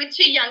 Although with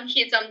 2 young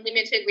kids, I'm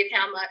limited with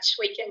how much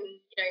we can,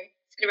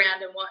 sit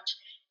around and watch.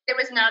 There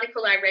was an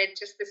article I read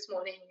just this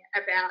morning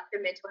about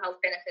the mental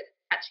health benefits of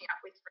catching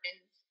up with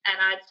friends, and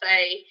I'd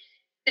say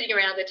sitting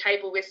around the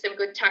table with some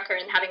good tucker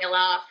and having a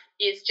laugh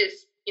is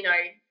just,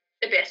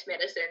 the best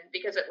medicine,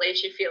 because it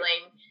leaves you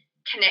feeling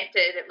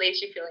connected, it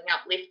leaves you feeling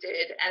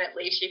uplifted, and it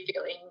leaves you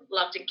feeling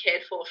loved and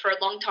cared for a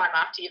long time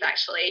after you've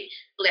actually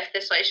left the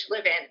social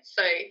event.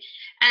 So,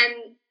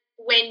 and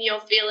when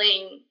you're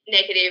feeling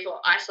negative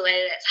or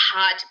isolated, it's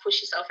hard to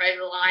push yourself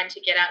over the line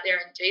to get out there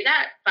and do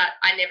that, but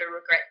I never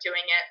regret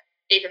doing it.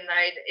 Even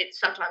though it's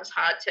sometimes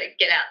hard to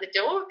get out the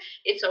door,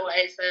 it's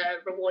always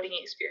a rewarding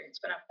experience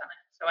when I've done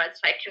it. So I'd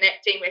say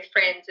connecting with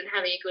friends and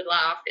having a good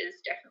laugh is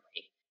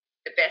definitely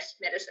the best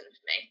medicine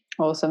for me.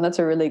 Awesome. That's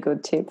a really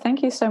good tip.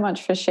 Thank you so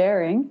much for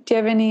sharing. Do you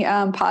have any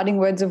parting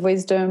words of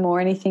wisdom or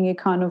anything you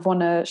kind of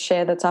want to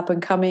share that's up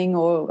and coming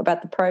or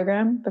about the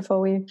program before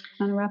we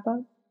kind of wrap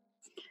up?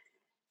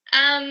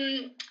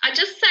 I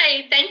just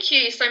say thank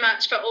you so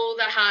much for all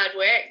the hard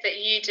work that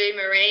you do,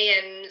 Marie,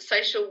 and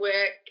social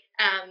work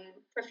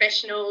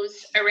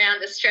professionals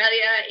around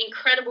Australia.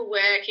 Incredible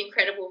work,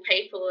 incredible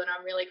people, and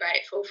I'm really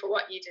grateful for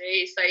what you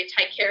do. So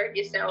take care of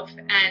yourself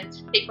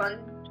and keep on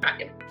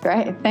trucking.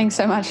 Great. Thanks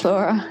so much,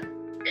 Laura.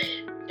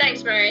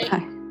 Thanks, Marie.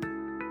 Bye.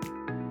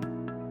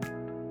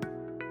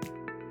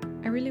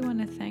 I really want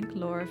to thank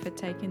Laura for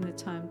taking the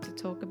time to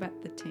talk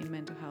about the Teen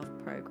Mental Health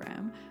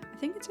Program. I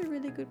think it's a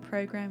really good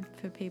program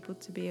for people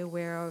to be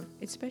aware of,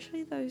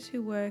 especially those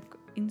who work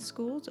in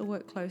schools or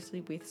work closely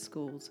with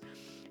schools.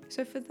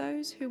 So for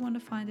those who want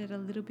to find out a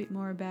little bit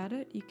more about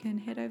it, you can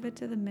head over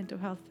to the Mental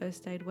Health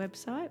First Aid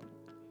website,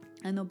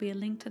 and there'll be a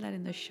link to that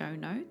in the show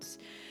notes.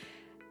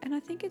 And I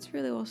think it's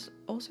really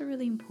also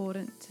really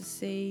important to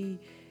see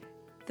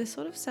the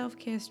sort of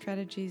self-care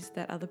strategies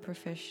that other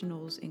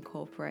professionals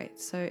incorporate.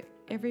 So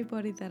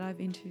everybody that I've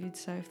interviewed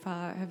so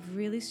far have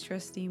really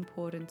stressed the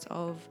importance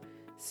of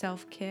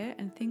self-care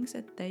and things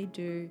that they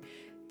do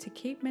to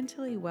keep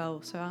mentally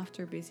well. So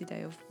after a busy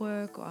day of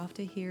work or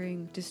after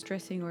hearing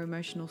distressing or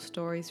emotional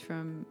stories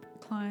from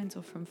clients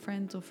or from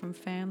friends or from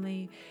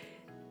family,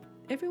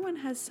 everyone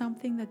has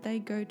something that they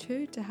go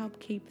to help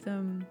keep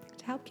them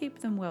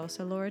well.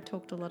 So Laura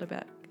talked a lot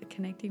about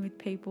connecting with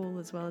people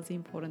as well as the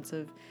importance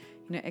of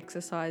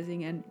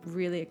exercising, and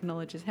really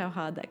acknowledges how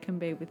hard that can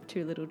be with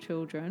 2 little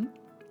children.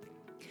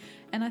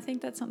 And I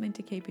think that's something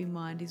to keep in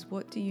mind is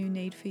what do you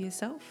need for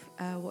yourself,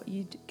 what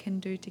you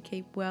can do to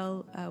keep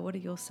well, what are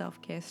your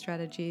self-care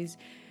strategies,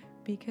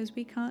 because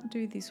we can't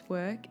do this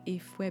work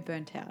if we're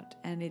burnt out,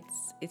 and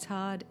it's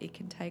hard. It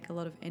can take a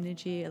lot of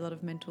energy, a lot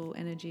of mental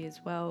energy as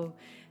well,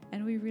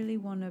 and we really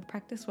want to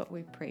practice what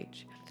we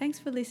preach. Thanks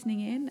for listening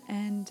in,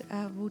 and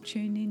we'll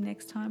tune in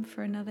next time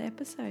for another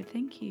episode.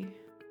 Thank you.